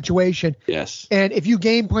that situation. Yes. And if you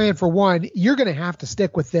game plan for one, you're going to have to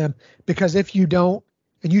stick with them because if you don't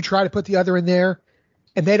and you try to put the other in there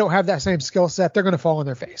and they don't have that same skill set, they're going to fall on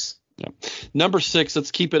their face. Yeah. Number 6,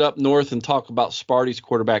 let's keep it up north and talk about Sparty's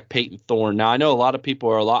quarterback, Peyton Thorne. Now, I know a lot of people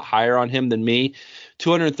are a lot higher on him than me.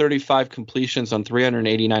 235 completions on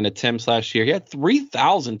 389 attempts last year. He had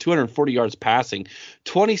 3,240 yards passing,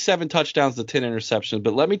 27 touchdowns to 10 interceptions.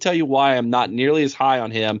 But let me tell you why I'm not nearly as high on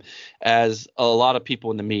him as a lot of people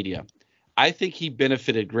in the media. I think he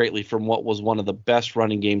benefited greatly from what was one of the best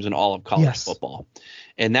running games in all of college football.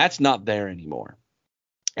 And that's not there anymore.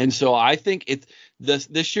 And so I think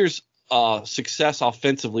this year's success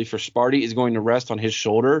offensively for Sparty is going to rest on his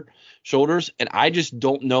shoulders. And I just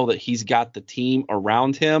don't know that he's got the team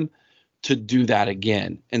around him to do that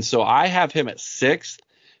again. And so I have him at 6th,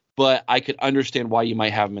 but I could understand why you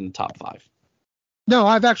might have him in the top 5. No,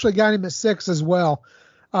 I've actually got him at 6 as well.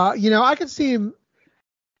 I can see him.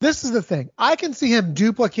 This is the thing. I can see him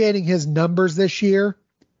duplicating his numbers this year.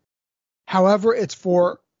 However, it's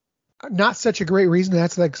for not such a great reason.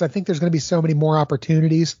 That's because I think there's going to be so many more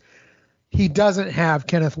opportunities. He doesn't have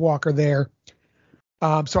Kenneth Walker there.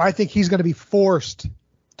 So I think he's going to be forced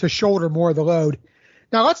to shoulder more of the load.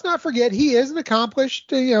 Now, let's not forget, he is an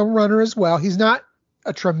accomplished runner as well. He's not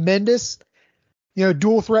a tremendous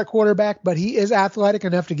dual threat quarterback, but he is athletic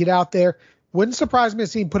enough to get out there. Wouldn't surprise me to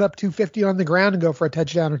see him put up 250 on the ground and go for a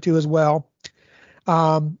touchdown or two as well.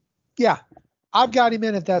 I've got him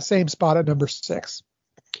in at that same spot at number 6.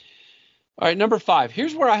 All right, number 5.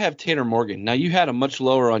 Here's where I have Tanner Morgan. Now, you had him much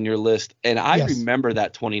lower on your list, and I remember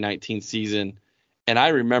that 2019 season, and I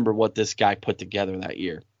remember what this guy put together that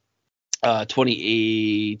year.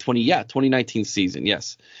 2019 season,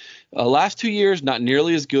 yes. Last 2 years, not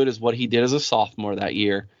nearly as good as what he did as a sophomore that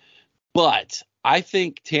year. But I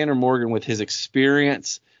think Tanner Morgan, with his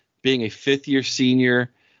experience, being a fifth-year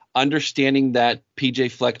senior, understanding that P.J.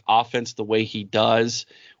 Fleck offense the way he does,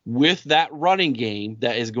 with that running game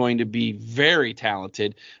that is going to be very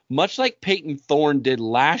talented, much like Peyton Thorne did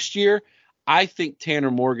last year, I think Tanner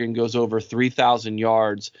Morgan goes over 3,000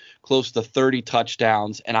 yards, close to 30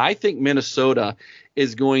 touchdowns, and I think Minnesota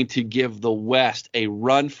is going to give the West a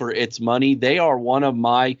run for its money. They are one of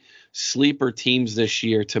my sleeper teams this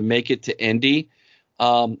year to make it to Indy.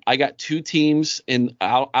 I got 2 teams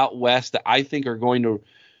out west that I think are going to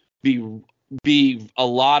be a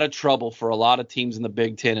lot of trouble for a lot of teams in the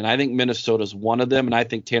Big Ten, and I think Minnesota's one of them, and I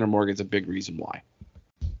think Tanner Morgan's a big reason why.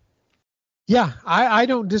 Yeah, I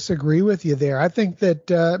don't disagree with you there. I think that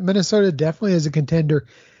Minnesota definitely is a contender.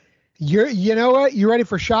 You know what? You ready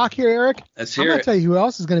for shock here, Eric? Let's hear I'm going to tell you who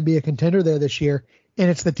else is going to be a contender there this year, and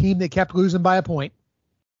it's the team that kept losing by a point,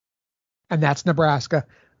 and that's Nebraska.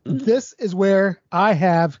 Mm-hmm. This is where I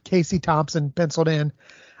have Casey Thompson penciled in.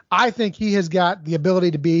 I think he has got the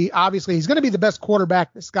ability to be, obviously, he's going to be the best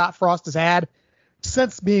quarterback that Scott Frost has had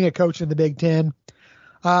since being a coach in the Big Ten.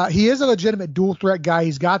 He is a legitimate dual threat guy.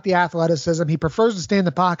 He's got the athleticism. He prefers to stay in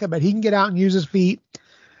the pocket, but he can get out and use his feet.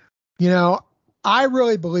 I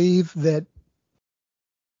really believe that,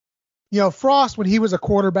 Frost, when he was a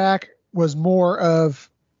quarterback, was more of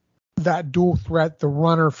that dual threat, the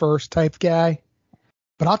runner first type guy.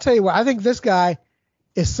 But I'll tell you what, I think this guy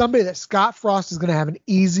is somebody that Scott Frost is going to have an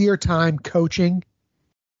easier time coaching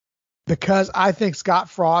because I think Scott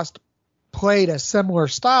Frost played a similar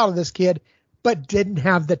style to this kid, but didn't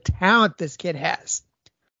have the talent this kid has.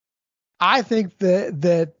 I think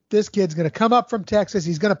that this kid's going to come up from Texas.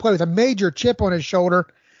 He's going to play with a major chip on his shoulder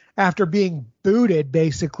after being booted,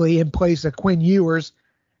 basically, in place of Quinn Ewers.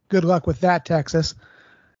 Good luck with that, Texas.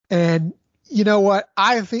 And you know what?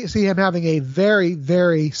 I see him having a very,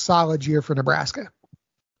 very solid year for Nebraska.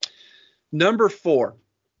 Number 4,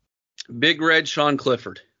 Big Red Sean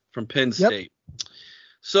Clifford from Penn State. Yep.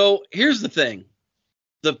 So here's the thing.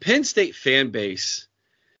 The Penn State fan base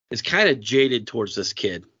is kind of jaded towards this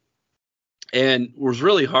kid and was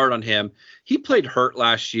really hard on him. He played hurt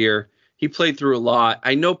last year. He played through a lot.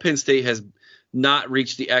 I know Penn State has not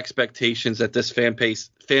reached the expectations that this fan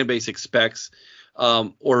base expects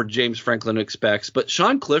or James Franklin expects. But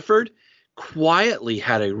Sean Clifford quietly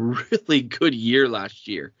had a really good year last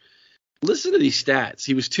year. Listen to these stats.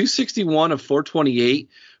 He was 261 of 428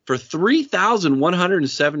 for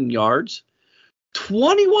 3,107 yards,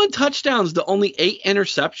 21 touchdowns to only 8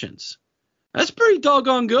 interceptions. That's pretty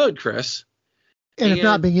doggone good, Chris. And if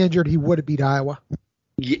not being injured, he would have beat Iowa.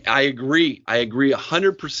 Yeah, I agree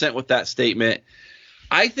 100% with that statement.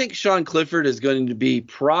 I think Sean Clifford is going to be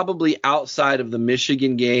probably outside of the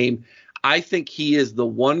Michigan game. I think he is the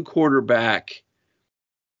one quarterback.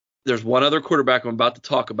 There's one other quarterback I'm about to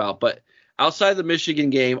talk about, but outside the Michigan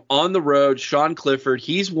game, on the road, Sean Clifford,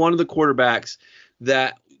 he's one of the quarterbacks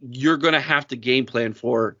that you're going to have to game plan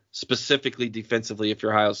for specifically defensively if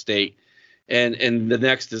you're Ohio State. And the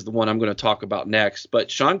next is the one I'm going to talk about next.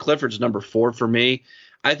 But Sean Clifford's number 4 for me.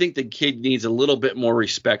 I think the kid needs a little bit more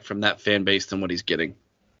respect from that fan base than what he's getting.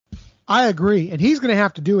 I agree. And he's going to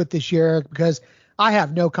have to do it this year, Eric, because I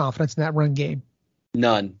have no confidence in that run game.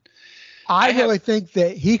 None. I really think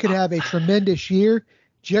that he could have a tremendous year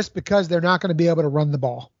just because they're not going to be able to run the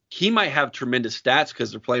ball. He might have tremendous stats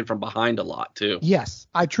because they're playing from behind a lot too. Yes,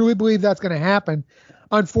 I truly believe that's going to happen.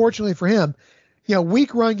 Unfortunately for him,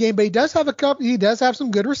 weak run game, but he does have he does have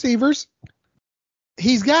some good receivers.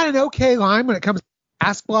 He's got an okay line when it comes to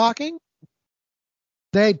pass blocking.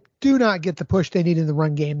 They do not get the push they need in the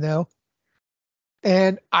run game, though.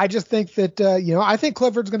 And I just think that, I think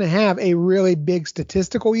Clifford's going to have a really big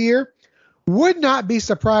statistical year. Would not be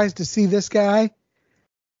surprised to see this guy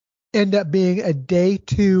end up being a day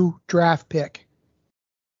 2 draft pick.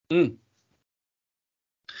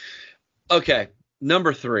 Okay,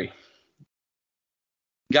 number 3.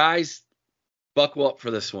 Guys, buckle up for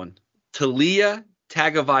this one. Talia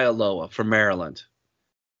Tagovailoa from Maryland.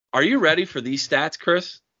 Are you ready for these stats,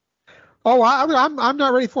 Chris? Oh, I'm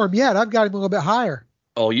not ready for him yet. I've got him a little bit higher.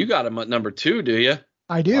 Oh, you got him at number 2, do you?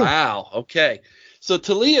 I do. Wow. Okay. So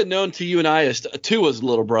Talia, known to you and I as Tua's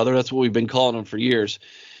little brother, that's what we've been calling him for years.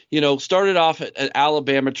 Started off at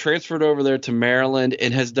Alabama, transferred over there to Maryland,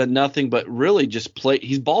 and has done nothing but really just play.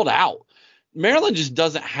 He's balled out. Maryland just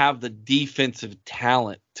doesn't have the defensive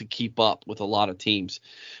talent to keep up with a lot of teams.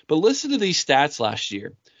 But listen to these stats last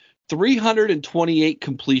year. 328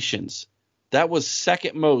 completions. That was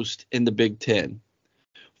second most in the Big Ten.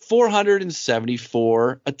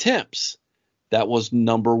 474 attempts. That was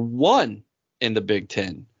number 1 in the Big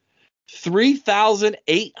Ten.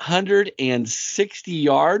 3,860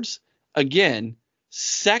 yards. Again,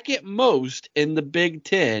 second most in the Big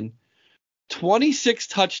Ten. 26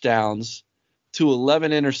 touchdowns to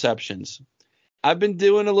 11 interceptions. I've been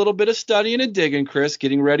doing a little bit of studying and digging, Chris,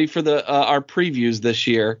 getting ready for our previews this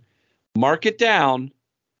year. Mark it down.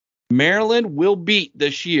 Maryland will beat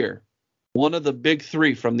this year one of the big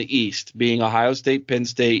 3 from the East, being Ohio State, Penn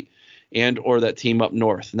State, and or that team up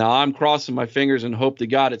north. Now, I'm crossing my fingers and hope to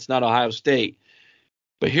God it's not Ohio State.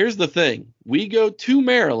 But here's the thing. We go to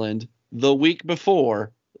Maryland the week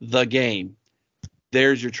before the game.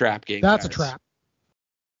 There's your trap game. That's guys. A trap.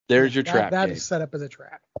 There's your trap game. That is set up as a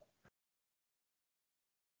trap.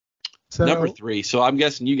 So, number 3. So I'm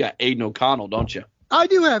guessing you got Aiden O'Connell, don't you? I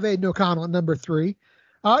do have Aiden O'Connell at number 3.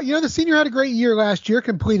 The senior had a great year last year,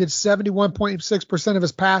 completed 71.6% of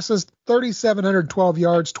his passes, 3,712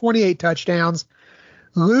 yards, 28 touchdowns,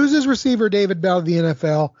 loses receiver David Bell to the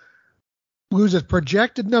NFL, loses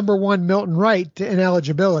projected number 1 Milton Wright to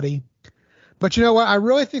ineligibility. But you know what? I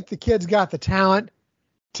really think the kid's got the talent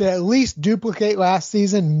to at least duplicate last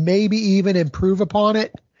season, maybe even improve upon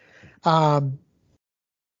it. So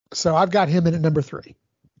I've got him in at number 3.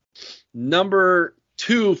 Number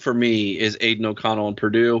 2 for me is Aiden O'Connell and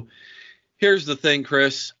Purdue. Here's the thing,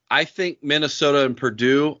 Chris. I think Minnesota and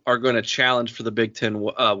Purdue are going to challenge for the Big Ten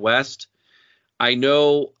West. I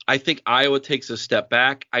think Iowa takes a step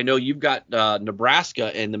back. I know you've got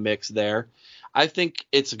Nebraska in the mix there. I think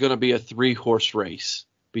it's going to be a 3-horse race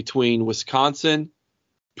between Wisconsin,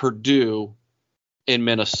 Purdue, in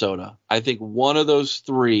Minnesota. I think one of those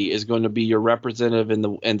three is going to be your representative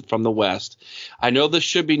from the West. I know this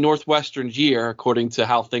should be Northwestern's year, according to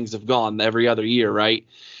how things have gone every other year, right?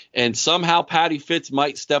 And somehow Patty Fitz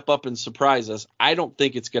might step up and surprise us. I don't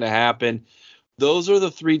think it's going to happen. Those are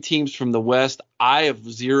the three teams from the West I have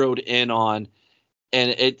zeroed in on,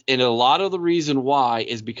 and a lot of the reason why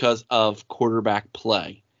is because of quarterback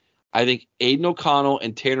play. I think Aiden O'Connell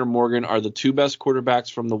and Tanner Morgan are the two best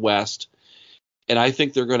quarterbacks from the West. And I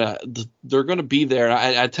think they're gonna be there.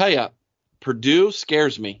 And I tell you, Purdue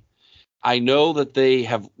scares me. I know that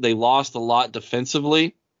they lost a lot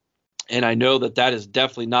defensively, and I know that is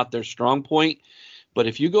definitely not their strong point. But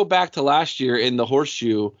if you go back to last year in the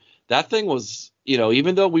Horseshoe, that thing was,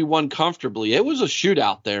 even though we won comfortably, it was a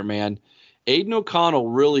shootout there, man. Aiden O'Connell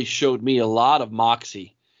really showed me a lot of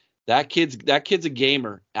moxie. That kid's a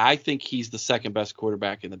gamer. I think he's the second best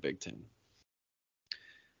quarterback in the Big Ten.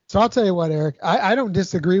 So I'll tell you what, Eric, I don't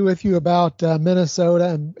disagree with you about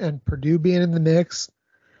Minnesota and Purdue being in the mix.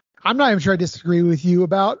 I'm not even sure I disagree with you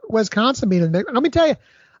about Wisconsin being in the mix. Let me tell you,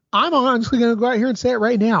 I'm honestly going to go out here and say it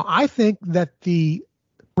right now. I think that the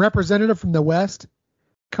representative from the West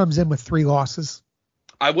comes in with 3 losses.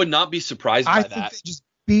 I would not be surprised by that. I think they just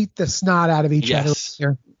beat the snot out of each other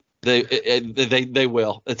here. They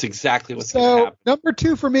will. That's exactly what's going to happen. Number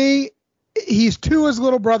 2 for me, he's Tua's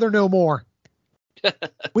little brother no more.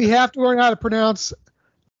 We have to learn how to pronounce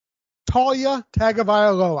Talia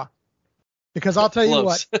Tagovailoa, because I'll tell you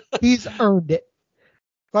what, he's earned it.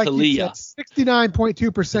 Like you said,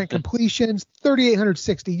 69.2% completions,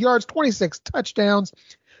 3,860 yards, 26 touchdowns,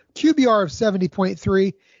 QBR of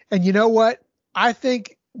 70.3. And you know what? I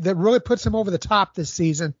think that really puts him over the top this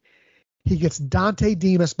season. He gets Dante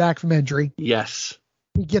Demas back from injury. Yes.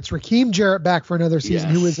 He gets Raheem Jarrett back for another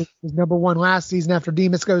season, who was his number 1 last season after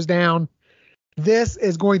Demas goes down. This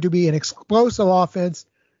is going to be an explosive offense.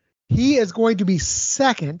 He is going to be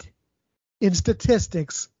second in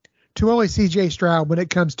statistics to only C.J. Stroud when it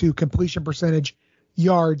comes to completion percentage,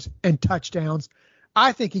 yards, and touchdowns.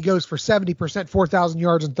 I think he goes for 70%, 4,000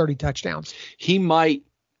 yards, and 30 touchdowns. He might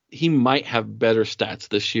have better stats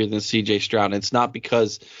this year than C.J. Stroud. It's not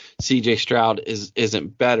because C.J. Stroud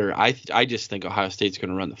isn't better. I just think Ohio State's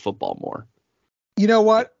going to run the football more. You know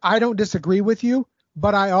what? I don't disagree with you.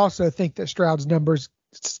 But I also think that Stroud's numbers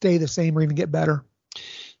stay the same or even get better.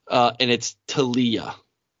 And it's Talia,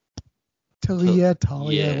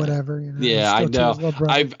 whatever. Yeah, I know.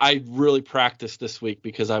 I really practiced this week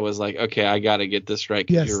because I was like, okay, I got to get this right.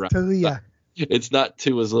 Yes, you're right. Talia. It's not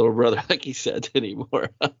Tua's little brother, like he said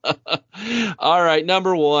anymore. All right,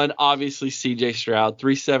 number 1, obviously C.J. Stroud,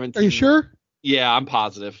 317. Are you sure? Yeah, I'm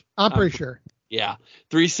positive. I'm pretty sure. Yeah,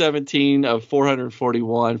 317 of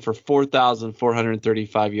 441 for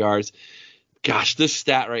 4,435 yards. Gosh, this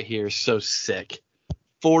stat right here is so sick.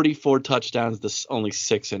 44 touchdowns, only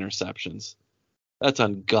 6 interceptions. That's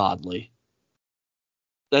ungodly.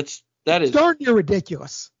 That is darn near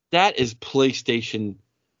ridiculous. That is PlayStation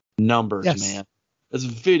numbers, yes. Man. That's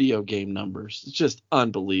video game numbers. It's just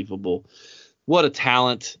unbelievable. What a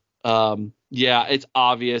talent. Yeah, it's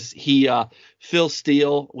obvious. He Phil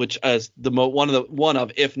Steele, which is one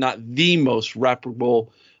of if not the most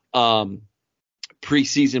reputable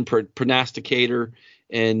preseason prognosticator,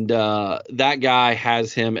 and that guy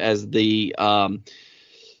has him as the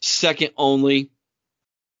second only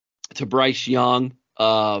to Bryce Young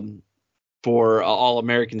for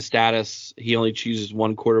All-American status. He only chooses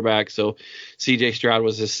one quarterback. So C.J. Stroud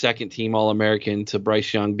was his second team All-American to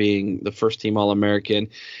Bryce Young being the first team All-American.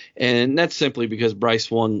 And that's simply because Bryce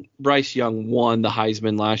Young won the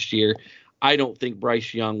Heisman last year. I don't think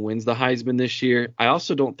Bryce Young wins the Heisman this year. I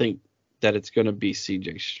also don't think that it's going to be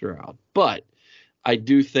C.J. Stroud. But I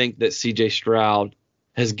do think that C.J. Stroud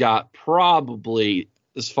has got probably,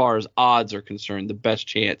 as far as odds are concerned, the best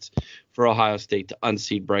chance for Ohio State to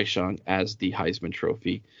unseat Bryce Young as the Heisman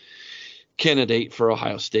Trophy candidate for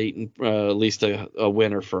Ohio State, and at least a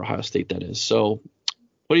winner for Ohio State, that is. So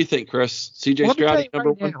what do you think, Chris? C.J. Stroud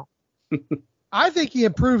number 1? I think he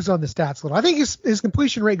improves on the stats a little. I think his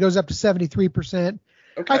completion rate goes up to 73%.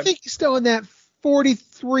 Okay. I think he's still in that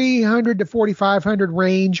 4,300 to 4,500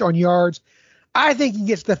 range on yards. I think he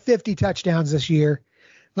gets the 50 touchdowns this year.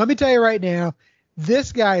 Let me tell you right now,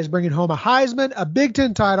 this guy is bringing home a Heisman, a Big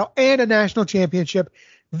Ten title, and a national championship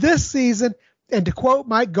this season. And to quote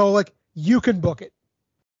Mike Golick, you can book it.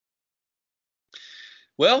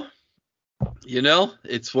 Well,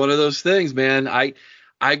 it's one of those things, man.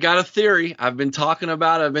 I got a theory. I've been talking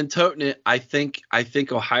about it. I've been toting it. I think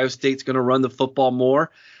Ohio State's going to run the football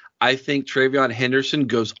more. I think TreVeyon Henderson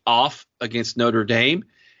goes off against Notre Dame,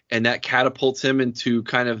 and that catapults him into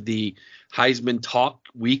kind of the Heisman talk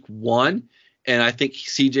week 1. And I think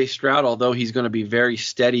C.J. Stroud, although he's going to be very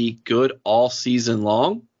steady, good all season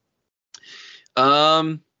long,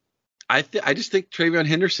 I just think TreVeyon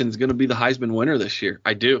Henderson is going to be the Heisman winner this year.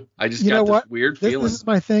 I do. I just got this weird feeling. This is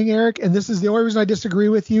my thing, Eric, and this is the only reason I disagree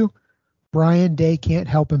with you. Brian Day can't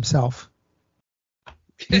help himself.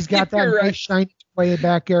 He's got that nice shiny way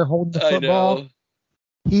back there holding the football.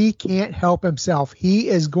 He can't help himself. He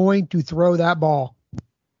is going to throw that ball.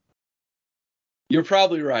 You're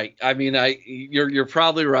probably right. I mean, you're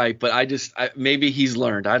probably right, but maybe he's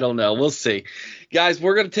learned. I don't know. We'll see. Guys,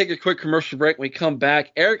 we're going to take a quick commercial break. When we come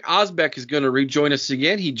back, Erik Osbeck is going to rejoin us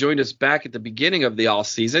again. He joined us back at the beginning of the off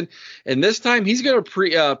season, and this time he's going to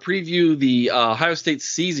preview the Ohio State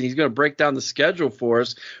season. He's going to break down the schedule for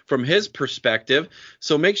us from his perspective.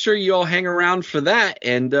 So make sure you all hang around for that,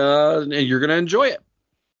 and you're going to enjoy it.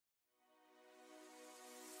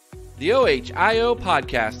 The OHIO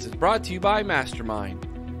podcast is brought to you by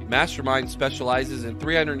Mastermind. Mastermind specializes in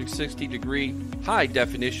 360-degree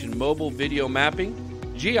high-definition mobile video mapping,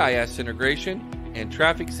 GIS integration, and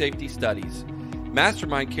traffic safety studies.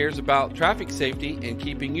 Mastermind cares about traffic safety and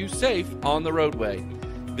keeping you safe on the roadway.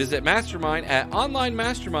 Visit Mastermind at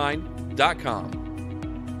onlinemastermind.com.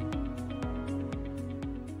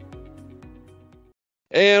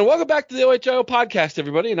 And welcome back to the OHIO podcast,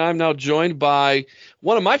 everybody. And I'm now joined by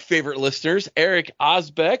one of my favorite listeners, Erik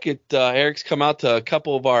Osbeck. Erik's come out to a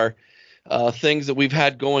couple of our things that we've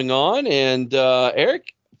had going on. And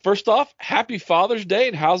Erik, first off, happy Father's Day.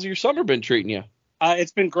 And how's your summer been treating you?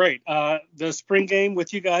 It's been great. The spring game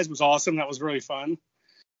with you guys was awesome. That was really fun.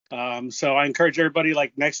 So I encourage everybody,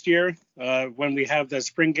 like next year, when we have the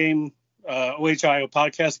spring game OHIO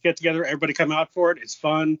podcast get together, everybody come out for it. It's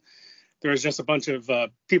fun. There was just a bunch of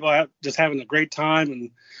people out just having a great time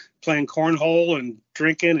and playing cornhole and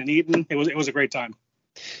drinking and eating. It was a great time.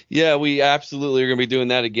 Yeah, we absolutely are going to be doing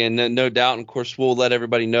that again, no doubt. And, of course, we'll let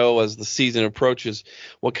everybody know as the season approaches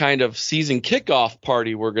what kind of season kickoff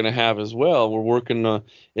party we're going to have as well. We're working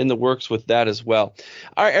in the works with that as well.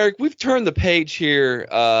 All right, Erik, we've turned the page here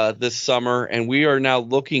this summer, and we are now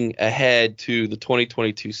looking ahead to the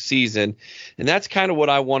 2022 season. And that's kind of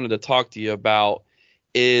what I wanted to talk to you about,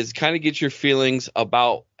 is kind of get your feelings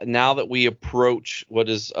about now that we approach what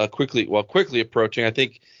is quickly approaching, I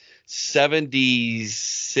think,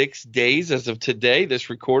 76 days as of today, this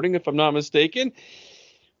recording, if I'm not mistaken.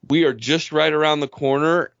 We are just right around the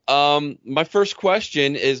corner. My first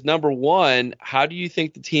question is, number one, how do you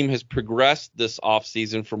think the team has progressed this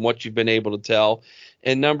offseason from what you've been able to tell?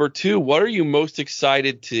 And number two, what are you most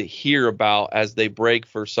excited to hear about as they break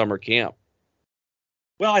for summer camp?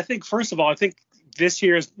 Well, I think, first of all, this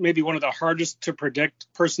year is maybe one of the hardest to predict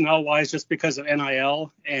personnel-wise, just because of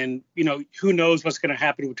NIL. And, who knows what's going to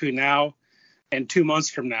happen between now and 2 months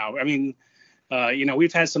from now. I mean,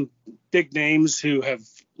 we've had some big names who have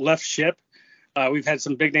left ship. We've had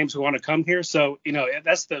some big names who want to come here. So,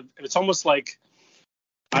 it's almost like,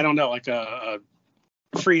 I don't know, like a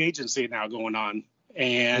free agency now going on.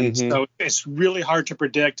 And so it's really hard to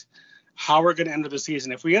predict how we're going to enter the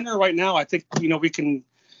season. If we enter right now, I think, we can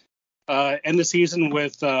end the season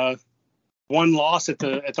with one loss at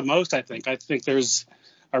the most. I think there's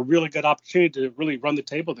a really good opportunity to really run the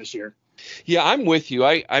table this year. Yeah, I'm with you.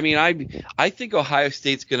 I think Ohio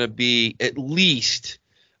State's going to be at least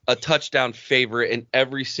a touchdown favorite in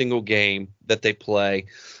every single game that they play.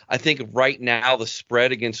 I think right now the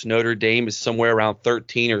spread against Notre Dame is somewhere around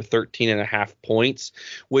 13 or 13.5 points,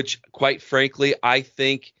 which, quite frankly, I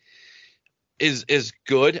think is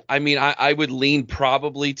good. I mean, I would lean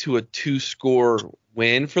probably to a 2-score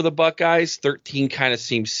win for the Buckeyes. 13 kind of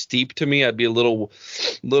seems steep to me. I'd be a little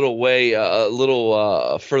further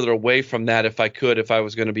away from that if I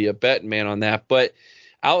was going to be a betting man on that. But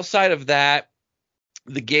outside of that,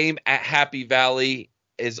 the game at Happy Valley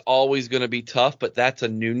is always going to be tough, but that's a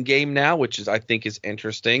noon game now, which I think is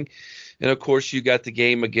interesting. And, of course, you got the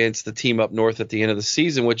game against the team up north at the end of the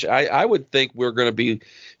season, which I would think we're going to be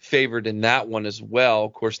favored in that one as well.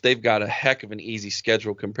 Of course, they've got a heck of an easy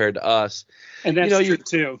schedule compared to us. And that's true,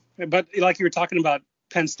 too. But like you were talking about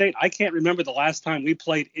Penn State, I can't remember the last time we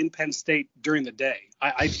played in Penn State during the day.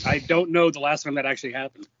 I don't know the last time that actually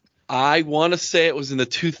happened. I want to say it was in the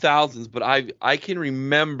 2000s, but I can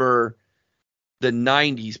remember the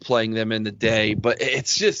 90s playing them in the day, but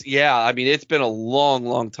it's just, it's been a long,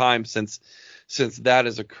 long time since that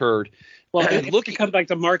has occurred. Well, it becomes like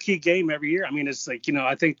the marquee game every year. I mean, it's like,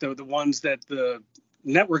 I think the ones that the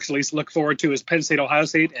networks at least look forward to is Penn State, Ohio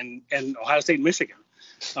State, and Ohio State, Michigan.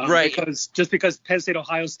 Right. Because Penn State,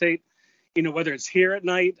 Ohio State, whether it's here at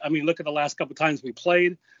night, I mean, look at the last couple of times we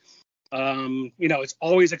played. It's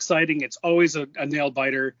always exciting. It's always a nail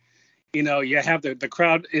biter. You have the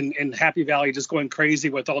crowd in Happy Valley just going crazy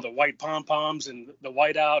with all the white pom-poms and the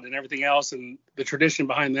whiteout and everything else and the tradition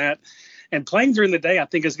behind that. And playing during the day, I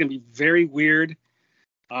think is going to be very weird.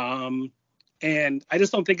 And I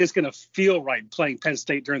just don't think it's going to feel right playing Penn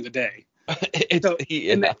State during the day.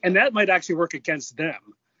 And that might actually work against them.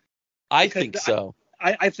 I think so.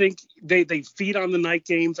 I think they feed on the night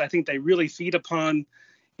games. I think they really feed upon,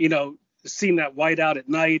 seeing that whiteout at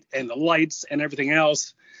night and the lights and everything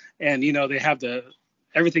else. And, they have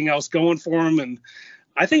everything else going for them. And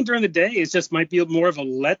I think during the day, it just might be more of a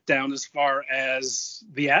letdown as far as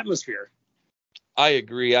the atmosphere. I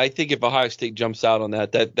agree. I think if Ohio State jumps out on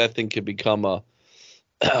that thing could become a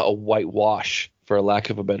whitewash, for lack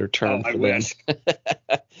of a better term. I wish.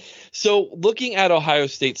 So looking at Ohio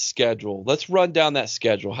State's schedule, let's run down that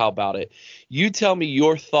schedule. How about it? You tell me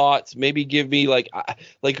your thoughts. Maybe give me like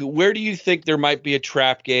where do you think there might be a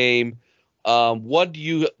trap game? What do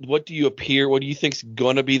you think's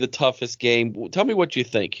going to be the toughest game? Tell me what you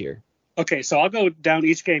think here. Okay, so I'll go down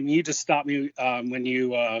each game. You just stop me when you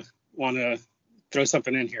want to throw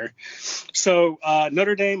something in here. So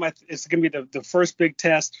Notre Dame, it's going to be the first big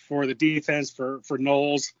test for the defense for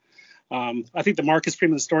Knowles. I think the Marcus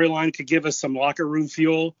Freeman storyline could give us some locker room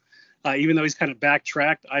fuel, even though he's kind of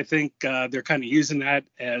backtracked. I think they're kind of using that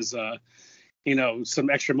as some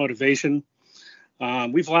extra motivation.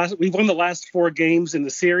 We've won the last 4 games in the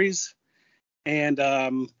series, and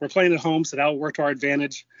we're playing at home, so that will work to our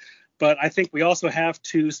advantage. But I think we also have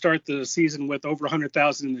to start the season with over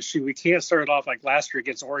 100,000 in the shoe. We can't start it off like last year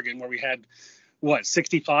against Oregon, where we had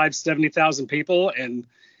 65, 70,000 people, and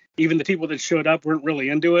even the people that showed up weren't really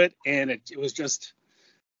into it. And it was just,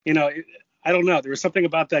 I don't know. There was something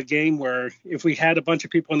about that game where if we had a bunch of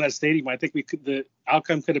people in that stadium, I think the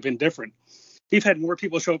outcome could have been different. We've had more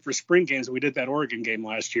people show up for spring games than we did that Oregon game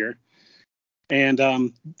last year.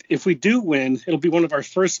 And if we do win, it'll be one of our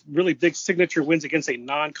first really big signature wins against a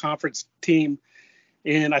non-conference team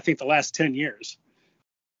in, I think, the last 10 years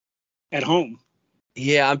at home.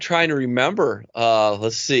 Yeah, I'm trying to remember.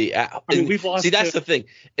 Let's see. We've lost. See, that's the thing,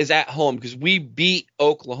 is at home, because we beat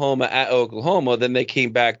Oklahoma at Oklahoma. Then they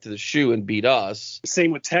came back to the shoe and beat us.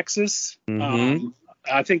 Same with Texas. Mm-hmm.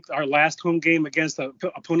 I think our last home game against an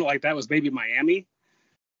opponent like that was maybe Miami.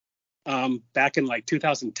 Back in like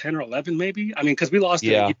 2010 or 11, maybe. Because we lost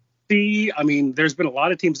to UC. There's been a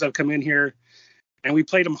lot of teams that have come in here and we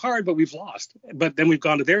played them hard, but we've lost. But then we've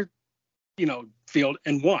gone to their, field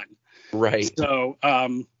and won. Right. So,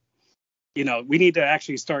 we need to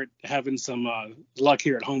actually start having some luck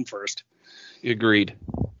here at home first. Agreed.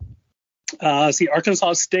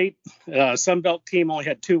 Arkansas State, Sun Belt team, only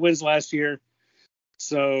had 2 wins last year.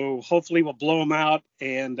 So hopefully we'll blow them out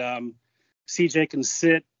and CJ can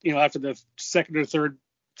sit, after the second or third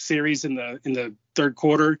series in the third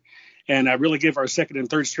quarter, and really give our second and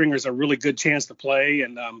third stringers a really good chance to play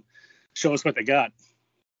and show us what they got.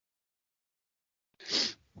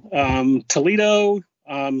 Toledo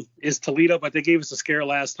is Toledo, but they gave us a scare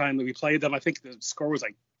last time that we played them. I think the score was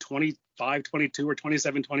like 25-22 or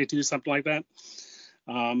 27-22, something like that.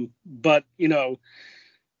 But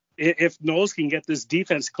if Knowles can get this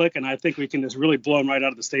defense clicking, I think we can just really blow them right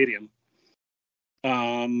out of the stadium.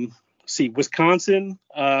 Wisconsin.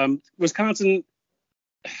 Wisconsin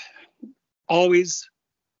always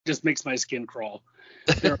just makes my skin crawl.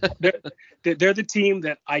 They're the team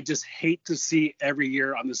that I just hate to see every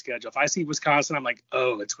year on the schedule. If I see Wisconsin, I'm like,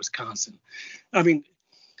 oh, it's Wisconsin.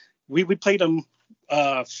 We played them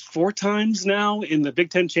 4 times now in the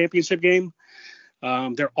Big Ten championship game.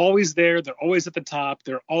 They're always there. They're always at the top.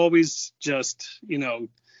 They're always just,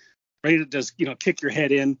 ready to just, kick your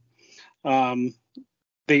head in.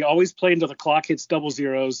 They always play until the clock hits double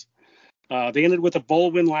zeros. They ended with a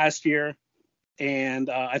bowl win last year. And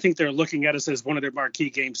I think they're looking at us as one of their marquee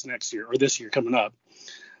games next year or this year coming up.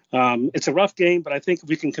 It's a rough game, but I think if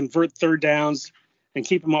we can convert third downs and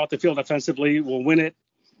keep them off the field offensively, we'll win it.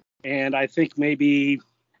 And I think maybe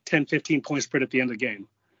 10, 15 point spread at the end of the game.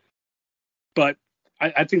 But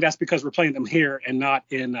I think that's because we're playing them here and not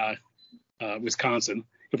in Wisconsin.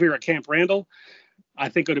 If we were at Camp Randall, I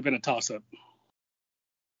think it would have been a toss-up.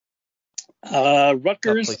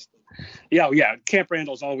 Rutgers. Yeah. Camp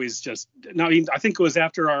Randall's always just – now, I think it was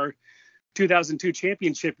after our 2002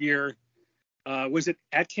 championship year. Was it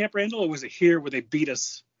at Camp Randall or was it here where they beat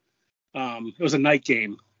us? It was a night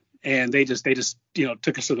game, and they just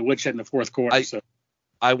took us to the woodshed in the fourth quarter.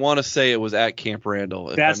 I want to say it was at Camp Randall,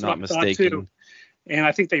 if I'm not mistaken. Too. And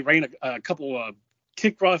I think they ran a couple of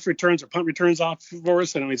kickoff returns or punt returns off for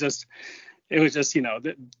us, and it was just, no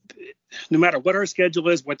matter what our schedule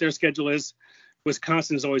is, what their schedule is,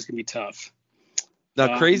 Wisconsin is always going to be tough.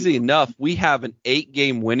 Now, crazy enough, we have an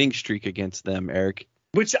 8-game winning streak against them, Erik.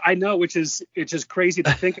 Which I know, it's just crazy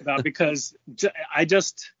to think about because I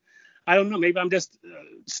don't know, maybe I'm just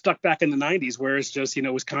stuck back in the 90s where it's just,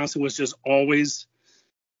 Wisconsin was just always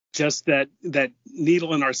just that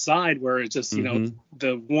needle in our side where it's just,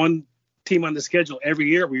 the one team on the schedule every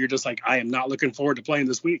year where you're just like, I am not looking forward to playing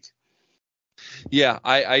this week. Yeah,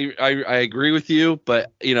 I agree with you,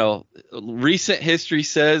 but recent history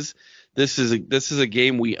says this is a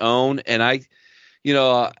game we own, and I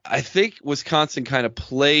think Wisconsin kind of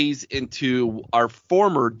plays into our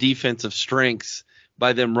former defensive strengths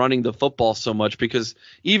by them running the football so much, because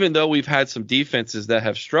even though we've had some defenses that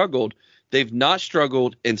have struggled, they've not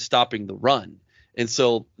struggled in stopping the run. And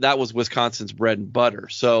so that was Wisconsin's bread and butter.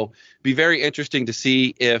 So be very interesting to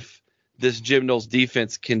see if this Jim Knowles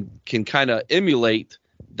defense can kind of emulate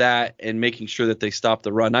that and making sure that they stop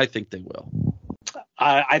the run. I think they will.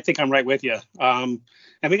 I think I'm right with you. And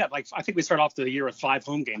we got I think we start off the year with 5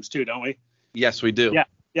 home games too, don't we? Yes, we do.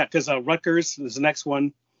 Yeah, because Rutgers is the next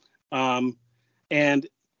one. And,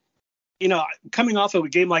 coming off of a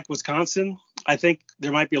game like Wisconsin, I think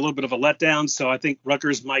there might be a little bit of a letdown. So I think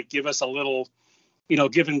Rutgers might give us a little,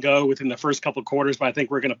 give and go within the first couple of quarters. But I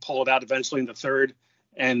think we're going to pull it out eventually in the third.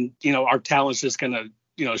 And, our talent's just going to,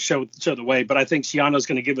 show the way. But I think Shiano's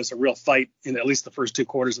going to give us a real fight in at least the first 2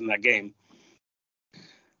 quarters in that game.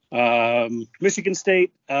 Michigan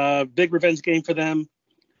State, big revenge game for them.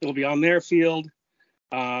 It'll be on their field.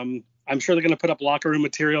 I'm sure they're going to put up locker room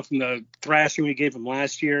material from the thrashing we gave them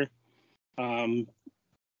last year.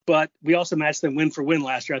 But we also matched them win for win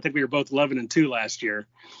last year. I think we were both 11-2 last year.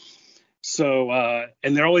 So,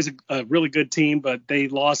 and they're always a really good team, but they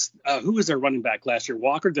lost. Who was their running back last year?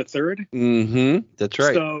 Walker the third. Mm-hmm. That's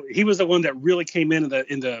right. So he was the one that really came in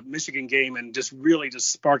the Michigan game and just really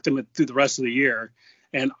just sparked them through the rest of the year.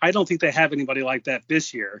 And I don't think they have anybody like that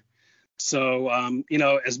this year. So,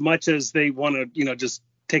 as much as they want to, just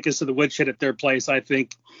take us to the woodshed at their place, I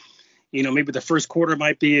think, maybe the first quarter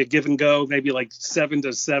might be a give and go, maybe like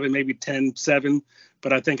 7-7, maybe 10-7.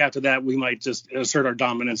 But I think after that, we might just assert our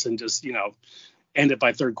dominance and just, end it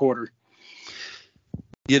by third quarter.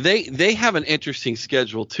 Yeah, they have an interesting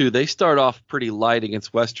schedule, too. They start off pretty light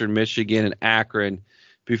against Western Michigan and Akron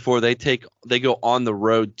before they go on the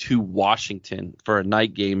road to Washington for a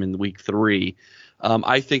night game in week 3.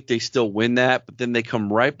 I think they still win that, but then they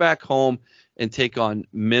come right back home and take on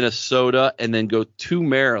Minnesota and then go to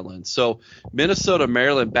Maryland. So Minnesota,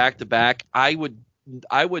 Maryland back to back. I'd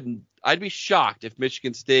be shocked if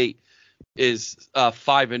Michigan State is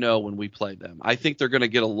 5-0 when we play them. I think they're going to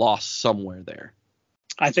get a loss somewhere there.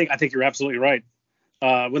 I think you're absolutely right.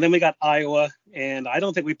 Well, then we got Iowa, and I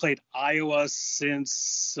don't think we played Iowa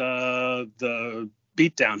since the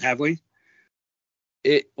beatdown, have we?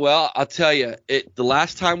 Well, I'll tell you, the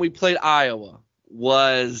last time we played Iowa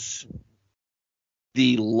was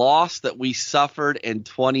the loss that we suffered in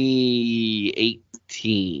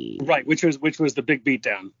 2018. Right, which was the big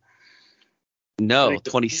beatdown. No,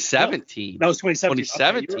 2017. That was 2017.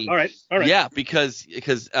 2017. Okay, all right. Yeah, because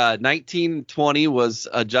 19-20 was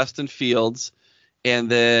Justin Fields, and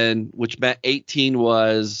then which meant 18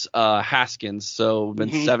 was Haskins, so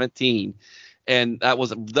then 17. And that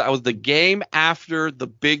was the game after the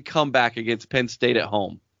big comeback against Penn State at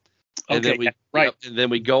home. And okay, and then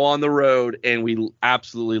we go on the road and we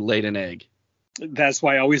absolutely laid an egg. That's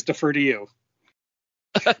why I always defer to you.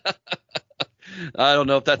 I don't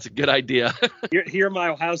know if that's a good idea. You're my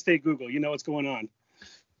Ohio State Google. You know what's going on.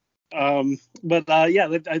 Iowa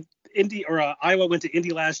went to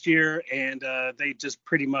Indy last year, and they just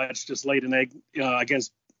pretty much just laid an egg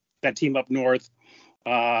against that team up north.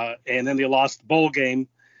 And then they lost the bowl game.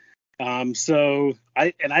 So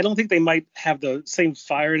I don't think they might have the same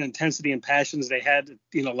fire and intensity and passions they had,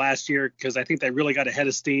 last year, because I think they really got ahead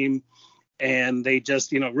of steam and they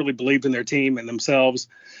just, really believed in their team and themselves.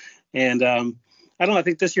 And I don't know. I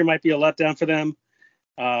think this year might be a letdown for them.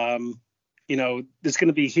 It's going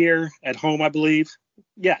to be here at home, I believe.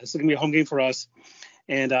 Yeah, it's going to be a home game for us.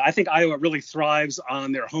 And I think Iowa really thrives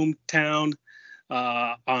on their hometown,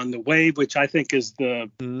 on the wave, which I think is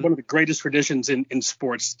one of the greatest traditions in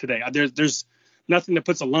sports today. There's nothing that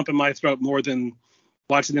puts a lump in my throat more than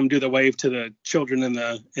watching them do the wave to the children in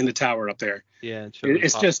the tower up there. Yeah,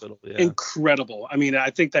 it's just incredible. I mean,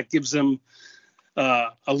 I think that gives them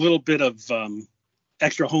a little bit of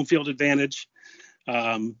extra home field advantage.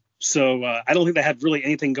 So I don't think they have really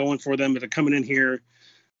anything going for them. But coming in here,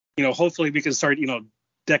 hopefully we can start,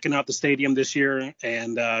 decking out the stadium this year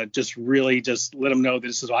and just really just let them know that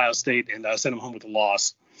this is Ohio State and send them home with a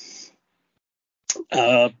loss.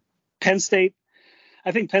 Penn State,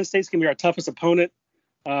 I think Penn State's going to be our toughest opponent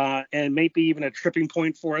and maybe even a tripping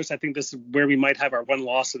point for us. I think this is where we might have our one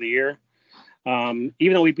loss of the year. Even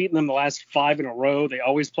though we've beaten them the last 5 in a row, they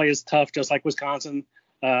always play us tough, just like Wisconsin.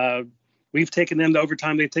 We've taken them to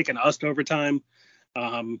overtime. They've taken us to overtime.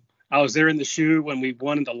 I was there in the shoe when we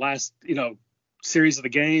won in the last, series of the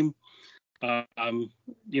game. I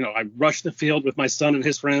rushed the field with my son and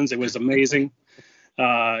his friends. It was amazing.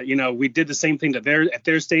 We did the same thing at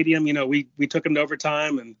their stadium. We took them to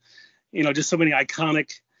overtime and, just so many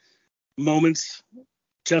iconic moments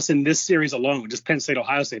just in this series alone, just Penn State,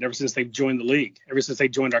 Ohio State, ever since they've joined the league, ever since they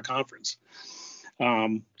joined our conference.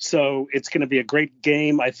 So it's going to be a great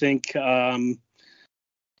game. I think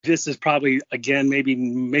this is probably, again,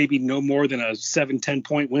 maybe no more than a 7-10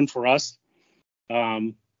 point win for us.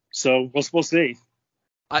 So we'll see.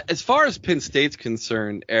 As far as Penn State's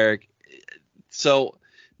concerned, Erik, so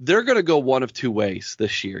they're going to go one of two ways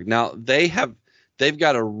this year. Now they've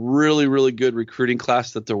got a really, really good recruiting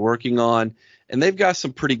class that they're working on, and they've got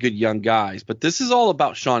some pretty good young guys. But this is all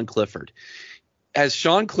about Sean Clifford. As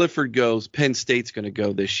Sean Clifford goes, Penn State's going to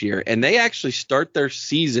go this year, and they actually start their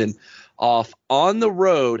season off on the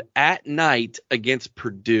road at night against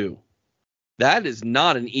Purdue. That is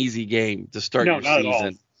not an easy game to start your season. At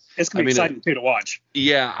all. It's going to be exciting too to watch.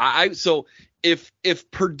 Yeah, so if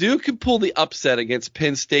Purdue can pull the upset against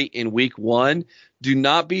Penn State in week 1, do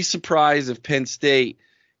not be surprised if Penn State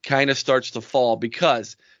kind of starts to fall,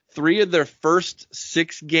 because 3 of their first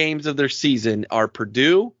 6 games of their season are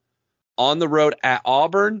Purdue, on the road at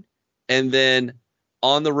Auburn, and then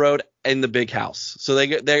on the road in the Big House. So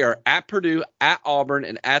they are at Purdue, at Auburn,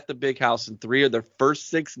 and at the Big House in 3 of their first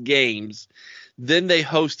 6 games. Then they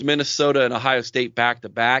host Minnesota and Ohio State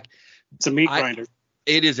back-to-back. It's a meat grinder.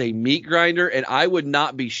 It is a meat grinder, and I would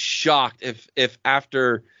not be shocked if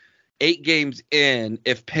after 8 games in,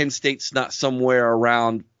 if Penn State's not somewhere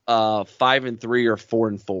around 5-3 or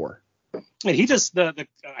 4-4. And he just I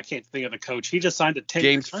can't think of the coach. He just signed a 10-year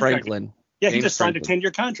James Franklin. Yeah, he just signed a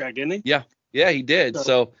 10-year contract, didn't he? Yeah, he did.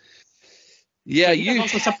 So he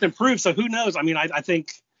also something to prove. So who knows? I mean, I don't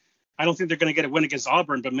think they're going to get a win against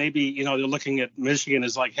Auburn, but maybe they're looking at Michigan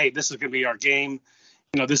as like, hey, this is going to be our game.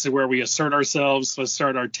 This is where we assert ourselves. Let's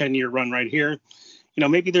start our 10-year run right here.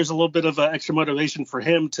 Maybe there's a little bit of extra motivation for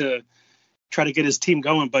him to try to get his team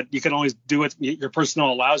going, but you can always do what your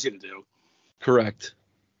personnel allows you to do. Correct.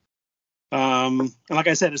 And like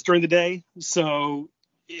I said, it's during the day. So,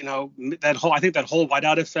 I think that whole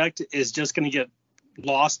whiteout effect is just going to get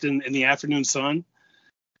lost in the afternoon sun.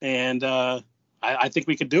 And I think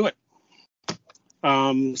we could do it.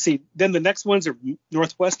 Then the next ones are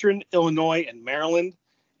Northwestern, Illinois, and Maryland.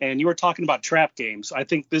 And you were talking about trap games. I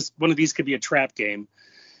think one of these could be a trap game.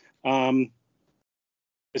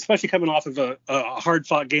 Especially coming off of a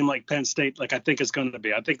hard-fought game like Penn State, like I think it's going to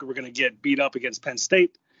be. I think we're going to get beat up against Penn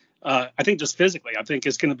State. I think just physically. I think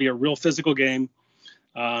it's going to be a real physical game.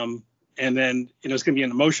 And then, it's going to be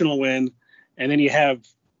an emotional win. And then you have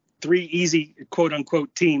 3 easy,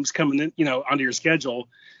 quote-unquote, teams coming in, onto your schedule.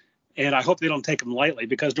 And I hope they don't take them lightly,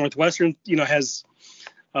 because Northwestern, has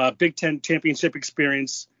Big Ten championship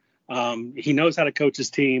experience. He knows how to coach his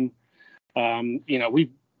team.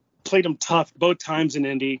 We played them tough both times in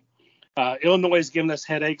Indy. Illinois has given us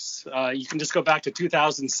headaches. You can just go back to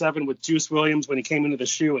 2007 with Juice Williams when he came into the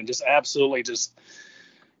shoe and just absolutely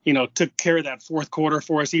took care of that fourth quarter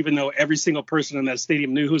for us, even though every single person in that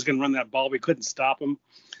stadium knew who was going to run that ball. We couldn't stop him.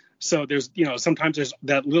 So there's, sometimes there's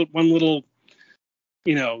that little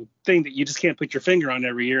thing that you just can't put your finger on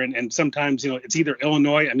every year. And sometimes, it's either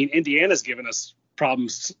Illinois. I mean, Indiana's given us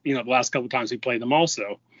problems, the last couple of times we played them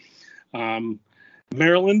also.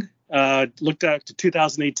 Maryland looked at to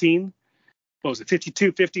 2018. What was it,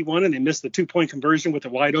 52-51, and they missed the 2-point conversion with a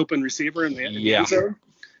wide open receiver in the end zone.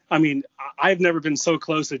 I mean, I've never been so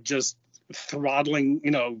close to just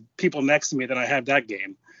throttling, people next to me than I have that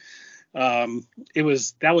game.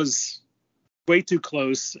 That was way too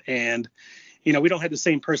close, and we don't have the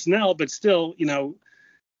same personnel, but still,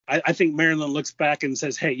 I think Maryland looks back and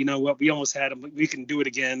says, hey, you know what, we almost had them, we can do it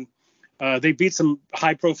again. They beat some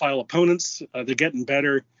high-profile opponents. They're getting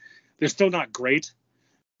better. They're still not great.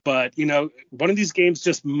 But, one of these games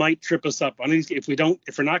just might trip us up.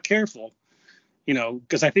 If we're not careful,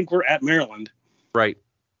 because I think we're at Maryland. Right.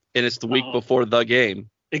 And it's the week before the game.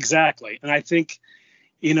 Exactly. And I think,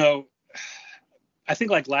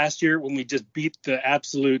 like last year when we just beat the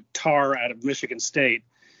absolute tar out of Michigan State,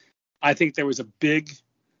 I think there was a big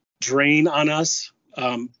drain on us.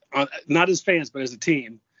 not as fans, but as a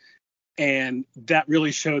team. And that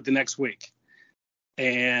really showed the next week.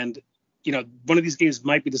 And, one of these games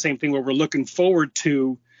might be the same thing where we're looking forward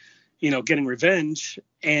to, getting revenge,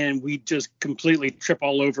 and we just completely trip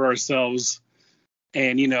all over ourselves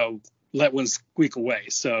and, let one squeak away.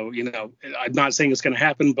 So, I'm not saying it's going to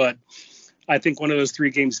happen, but I think one of those 3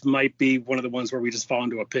 games might be one of the ones where we just fall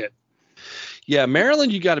into a pit. Yeah,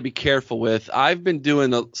 Maryland, you got to be careful with. I've been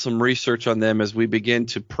doing some research on them as we begin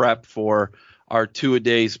to prep for our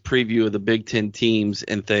 2-a-days preview of the Big Ten teams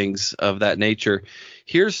and things of that nature.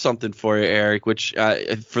 Here's something for you, Eric, which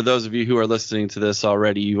for those of you who are listening to this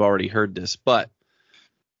already, you've already heard this. But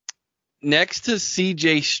next to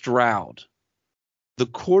C.J. Stroud, the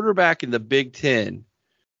quarterback in the Big Ten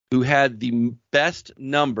who had the best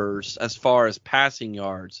numbers as far as passing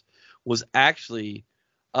yards was actually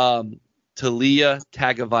Talia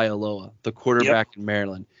Tagovailoa, the quarterback in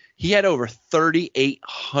Maryland. He had over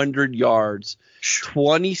 3,800 yards,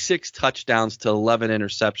 26 touchdowns to 11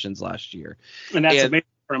 interceptions last year. And that's amazing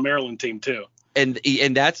for a Maryland team too. And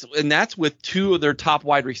that's with 2 of their top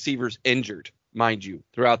wide receivers injured, mind you,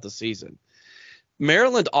 throughout the season.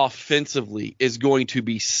 Maryland offensively is going to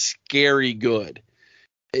be scary good.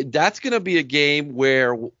 That's going to be a game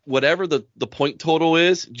where whatever the point total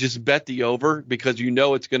is, just bet the over, because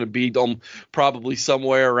it's going to be probably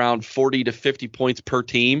somewhere around 40 to 50 points per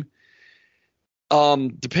team.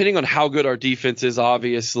 Depending on how good our defense is,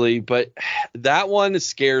 obviously, but that one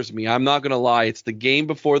scares me. I'm not going to lie. It's the game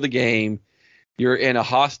before the game. You're in a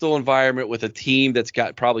hostile environment with a team that's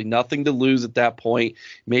got probably nothing to lose at that point.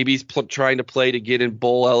 Maybe he's trying to play to get in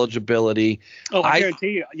bowl eligibility. Oh, I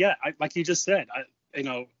guarantee you. Yeah, like you just said,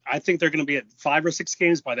 I think they're going to be at 5 or 6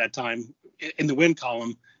 games by that time in the win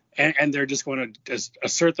column, and they're just going to just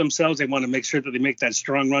assert themselves. They want to make sure that they make that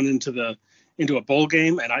strong run into a bowl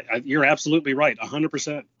game, and you're absolutely right,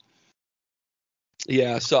 100%.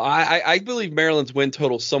 Yeah, so I believe Maryland's win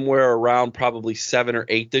total somewhere around probably 7 or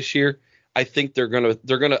 8 this year. I think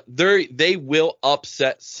they will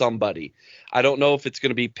upset somebody. I don't know if it's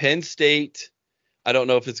going to be Penn State. I don't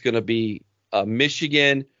know if it's going to be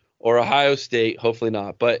Michigan or Ohio State. Hopefully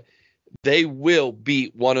not, but they will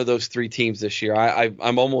beat one of those 3 teams this year.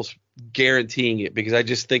 I'm almost guaranteeing it, because I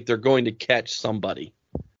just think they're going to catch somebody.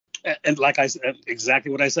 And like I said,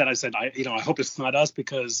 exactly what I said. I said, I hope it's not us,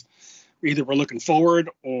 because either we're looking forward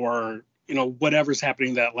or, whatever's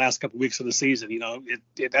happening that last couple of weeks of the season,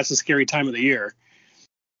 that's a scary time of the year.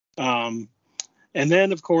 And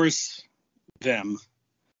then, of course, them.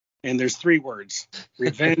 And there's 3 words: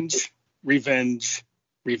 revenge, revenge,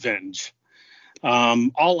 revenge.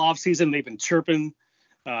 All offseason, they've been chirping,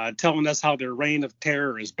 telling us how their reign of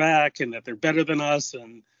terror is back and that they're better than us.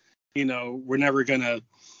 And, we're never going to,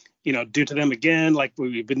 do to them again like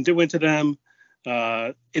we've been doing to them.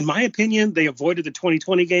 In my opinion, they avoided the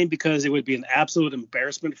 2020 game because it would be an absolute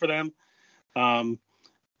embarrassment for them. And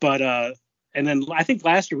then I think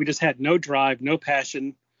last year we just had no drive, no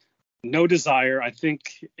passion, no desire. I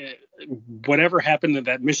think whatever happened in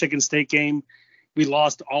that Michigan State game, we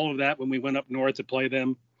lost all of that when we went up north to play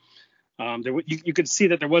them. You could see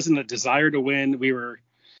that there wasn't a desire to win.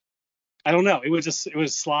 I don't know. It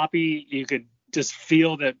was sloppy. You could just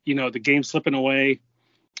feel that, the game slipping away.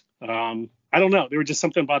 I don't know. There was just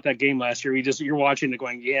something about that game last year. You're watching it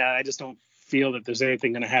going, yeah, I just don't feel that there's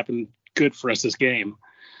anything going to happen good for us this game.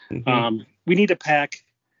 Mm-hmm. We need to pack,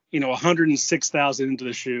 106,000 into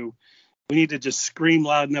the shoe. We need to just scream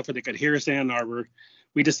loud enough that they could hear us in Ann Arbor.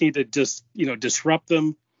 We just need to disrupt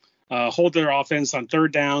them, hold their offense on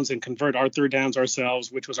 3rd downs and convert our 3rd downs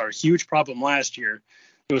ourselves, which was our huge problem last year.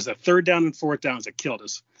 It was the 3rd down and 4th downs that killed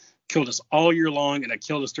us all year long, and it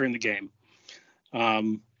killed us during the game.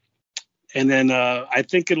 And then I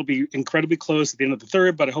think it'll be incredibly close at the end of the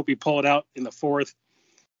 3rd, but I hope we pull it out in the 4th,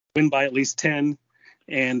 win by at least 10,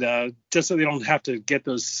 and just so they don't have to get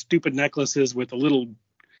those stupid necklaces with the little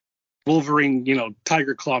Wolverine,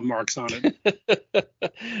 tiger claw marks on it.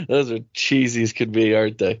 Those are cheesy as could be,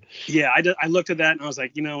 aren't they? Yeah, I looked at that and I was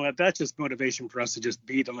like, you know what? That's just motivation for us to just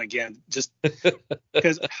beat them again. Just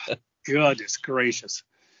because, goodness gracious.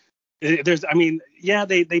 They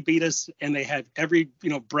beat us and they have every,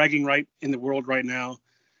 bragging right in the world right now.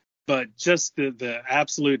 But just the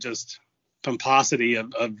absolute just pomposity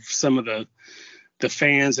of some of the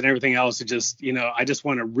fans and everything else, it just, I just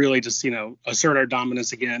want to really just, assert our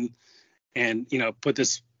dominance again and, put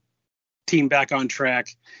this team back on track.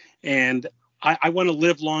 And I want to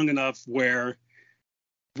live long enough where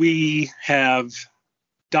we have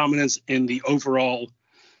dominance in the overall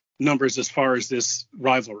numbers as far as this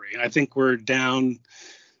rivalry. I think we're down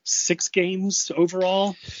 6 games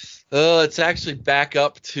overall. It's actually back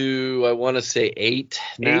up to, I want to say 8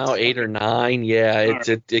 now, 8 or 9. Yeah,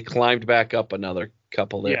 it climbed back up another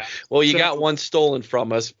couple there. Yeah. Well, you got one stolen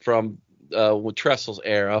from us from with Tressel's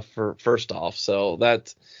era for first off, so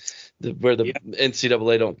that's where the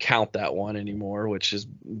NCAA don't count that one anymore, which is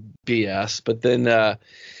BS. But then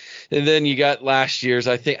and then you got last year's,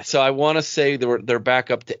 I think. So I want to say they're back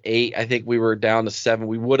up to 8. I think we were down to 7.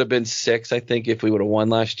 We would have been 6, I think, if we would have won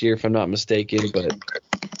last year, if I'm not mistaken. But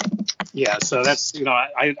yeah, so that's,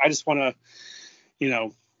 I just want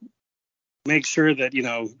to, make sure that,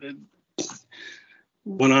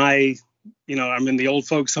 when I'm in the old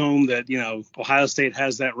folks' home, that, Ohio State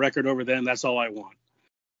has that record over them. That's all I want.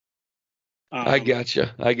 I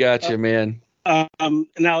gotcha, man.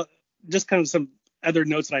 Now, just kind of some other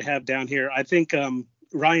notes that I have down here. I think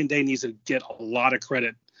Ryan Day needs to get a lot of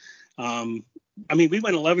credit. We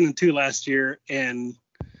went 11-2 last year, and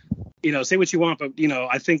say what you want, but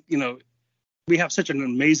I think we have such an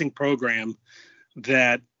amazing program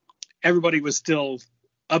that everybody was still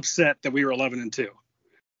upset that we were 11-2.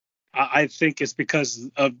 I think it's because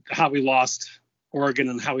of how we lost Oregon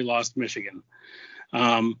and how we lost Michigan.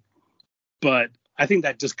 But I think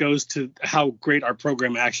that just goes to how great our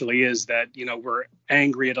program actually is, that, we're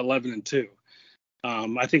angry at 11-2.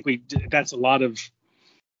 I think that's a lot of,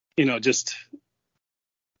 just,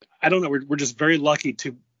 I don't know. We're just very lucky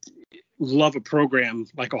to love a program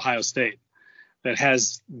like Ohio State that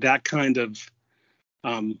has that kind of,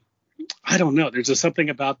 I don't know. There's just something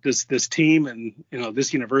about this team and,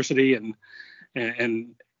 this university and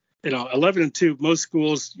 11-2, most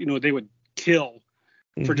schools, they would kill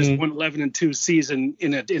for just one 11-2 season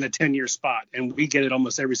in a 10-year spot, and we get it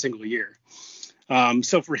almost every single year.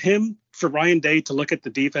 So for Ryan Day to look at the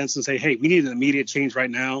defense and say, hey, we need an immediate change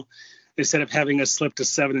right now, instead of having us slip to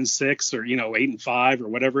 7-6 or 8-5 or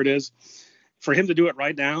whatever it is, for him to do it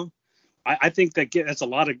right now, I think that's a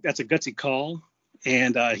gutsy call,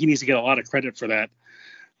 and he needs to get a lot of credit for that.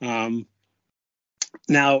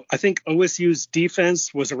 Now, I think OSU's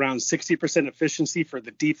defense was around 60% efficiency for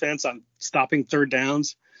the defense on stopping third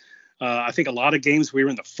downs. I think a lot of games we were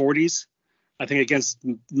in the 40s. I think against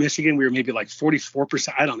Michigan we were maybe like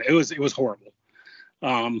 44%. I don't know. It was horrible.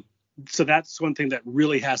 So that's one thing that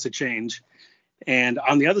really has to change. And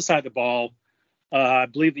on the other side of the ball, I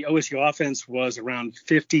believe the OSU offense was around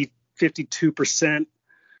 52%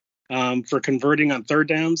 for converting on third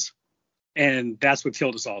downs, and that's what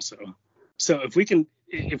killed us also. So if we can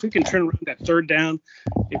turn around that third down,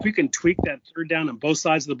 if we can tweak that third down on both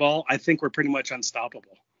sides of the ball, I think we're pretty much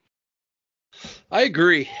unstoppable. I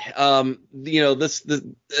agree. This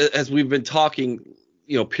as we've been talking,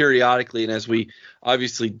 periodically, and as we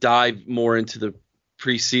obviously dive more into the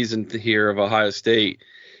preseason here of Ohio State,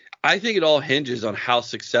 I think it all hinges on how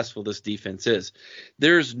successful this defense is.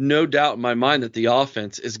 There's no doubt in my mind that the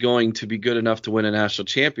offense is going to be good enough to win a national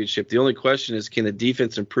championship. The only question is, can the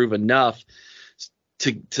defense improve enough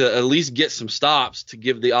to at least get some stops to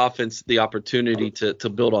give the offense the opportunity to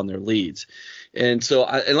build on their leads? And so,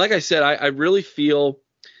 like I said, I really feel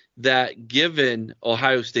that given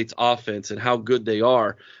Ohio State's offense and how good they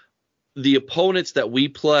are, the opponents that we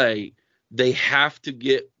play, they have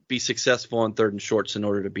to be successful on third and shorts in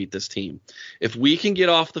order to beat this team. If we can get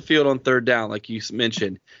off the field on third down, like you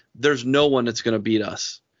mentioned, there's no one that's going to beat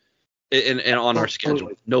us and on our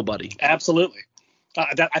schedule. Nobody. Absolutely.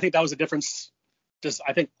 I think that was the difference.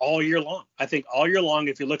 I think all year long.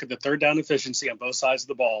 If you look at the third down efficiency on both sides of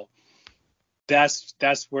the ball, that's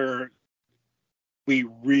where we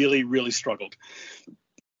really, really struggled.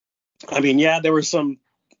 There were some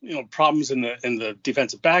problems in the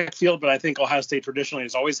defensive backfield, but I think Ohio State traditionally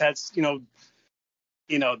has always had,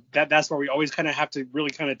 that's where we always kind of have to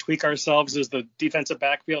really kind of tweak ourselves, is the defensive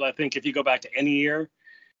backfield. I think if you go back to any year,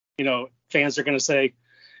 fans are going to say,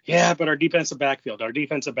 yeah, but our defensive backfield.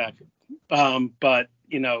 But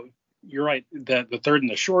you're right. The third and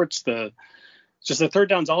the shorts, the third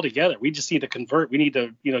downs altogether. We just need to convert. We need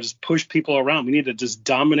to, just push people around. We need to just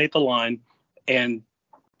dominate the line and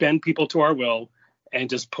bend people to our will and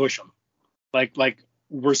just push them like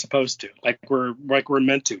we're supposed to, like we're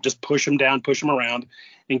meant to. Just push them down, push them around,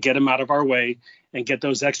 and get them out of our way, and get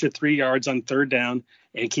those extra 3 yards on third down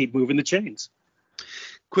and keep moving the chains.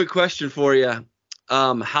 Quick question for you.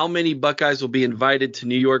 How many Buckeyes will be invited to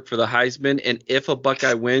New York for the Heisman? And if a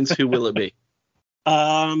Buckeye wins, who will it be?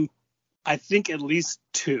 I think at least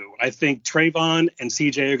 2. I think Trayvon and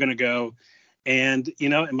CJ are going to go. And,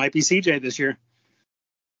 it might be CJ this year.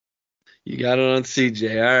 You got it on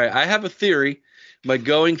CJ. All right. I have a theory. My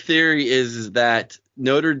going theory is that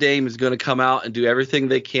Notre Dame is going to come out and do everything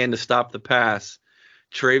they can to stop the pass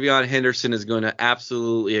TreVeyon Henderson is going to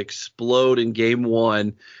absolutely explode in game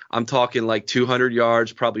one. I'm talking like 200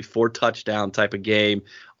 yards, probably 4 touchdown type of game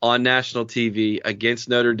on national TV against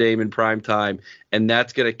Notre Dame in prime time, and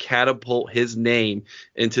that's going to catapult his name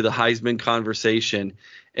into the Heisman conversation.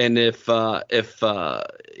 And if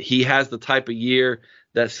he has the type of year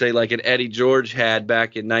that, say, like an Eddie George had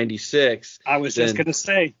back in '96, I was just going to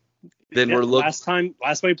say, then we're looking. Last time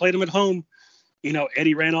we played him at home,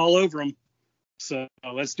 Eddie ran all over him. So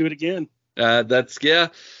let's do it again. That's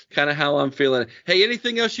kind of how I'm feeling. Hey,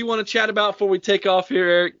 anything else you want to chat about before we take off here,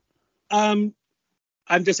 Erik? I'm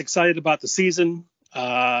just excited about the season.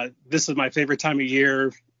 This is my favorite time of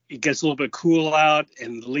year. It gets a little bit cool out,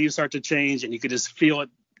 and the leaves start to change, and you could just feel it,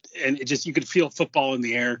 and you could feel football in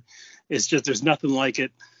the air. It's just there's nothing like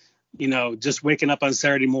it. Just waking up on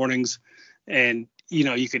Saturday mornings, and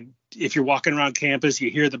you could, if you're walking around campus, you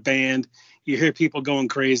hear the band, you hear people going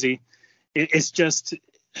crazy. It's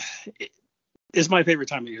my favorite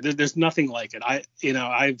time of year. There's nothing like it.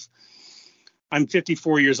 I'm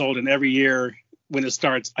 54 years old, and every year when it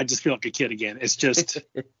starts, I just feel like a kid again. It's just,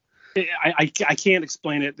 I can't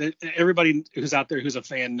explain it. Everybody who's out there who's a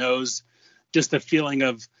fan knows just the feeling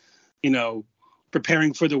of,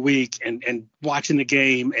 preparing for the week and watching the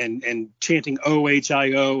game and chanting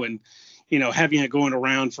OHIO and, having it going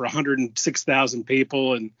around for 106,000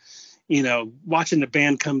 people and, watching the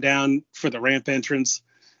band come down for the ramp entrance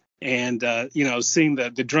and, seeing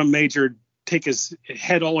the drum major take his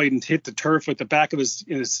head all the way and hit the turf with the back of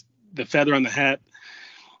the feather on the hat.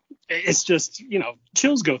 It's just,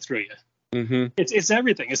 chills go through you. Mm-hmm. It's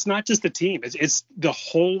everything. It's not just the team. It's the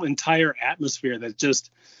whole entire atmosphere that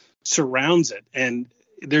just surrounds it. And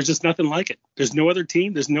there's just nothing like it. There's no other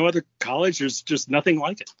team. There's no other college. There's just nothing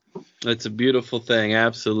like it. It's a beautiful thing.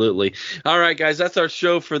 Absolutely. All right, guys, that's our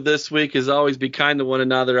show for this week. As always, be kind to one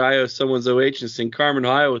another. I owe someone's OH and sing Carmen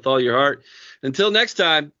Ohio with all your heart. Until next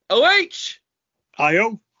time, OH.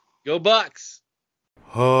 IO. Go Bucks.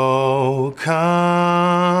 Oh,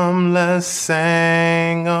 come, let's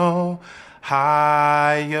sing Ohio's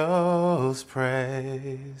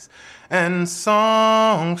praise and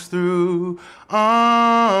songs through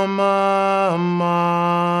alma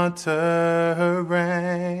mater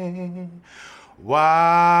reign,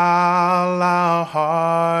 while our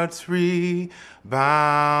hearts rebounding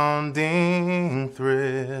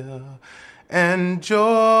thrill and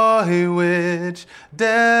joy which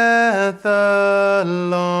death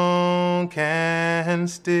alone can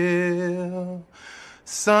still.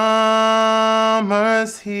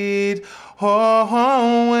 Summer's heat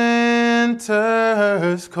or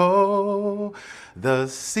winter's cold, the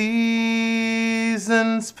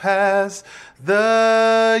seasons pass,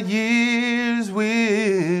 the years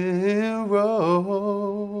will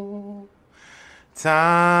roll.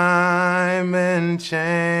 Time and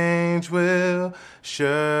change will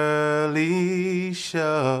surely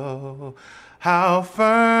show how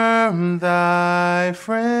firm thy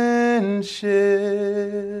friendship,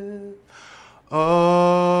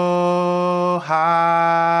 Ohio.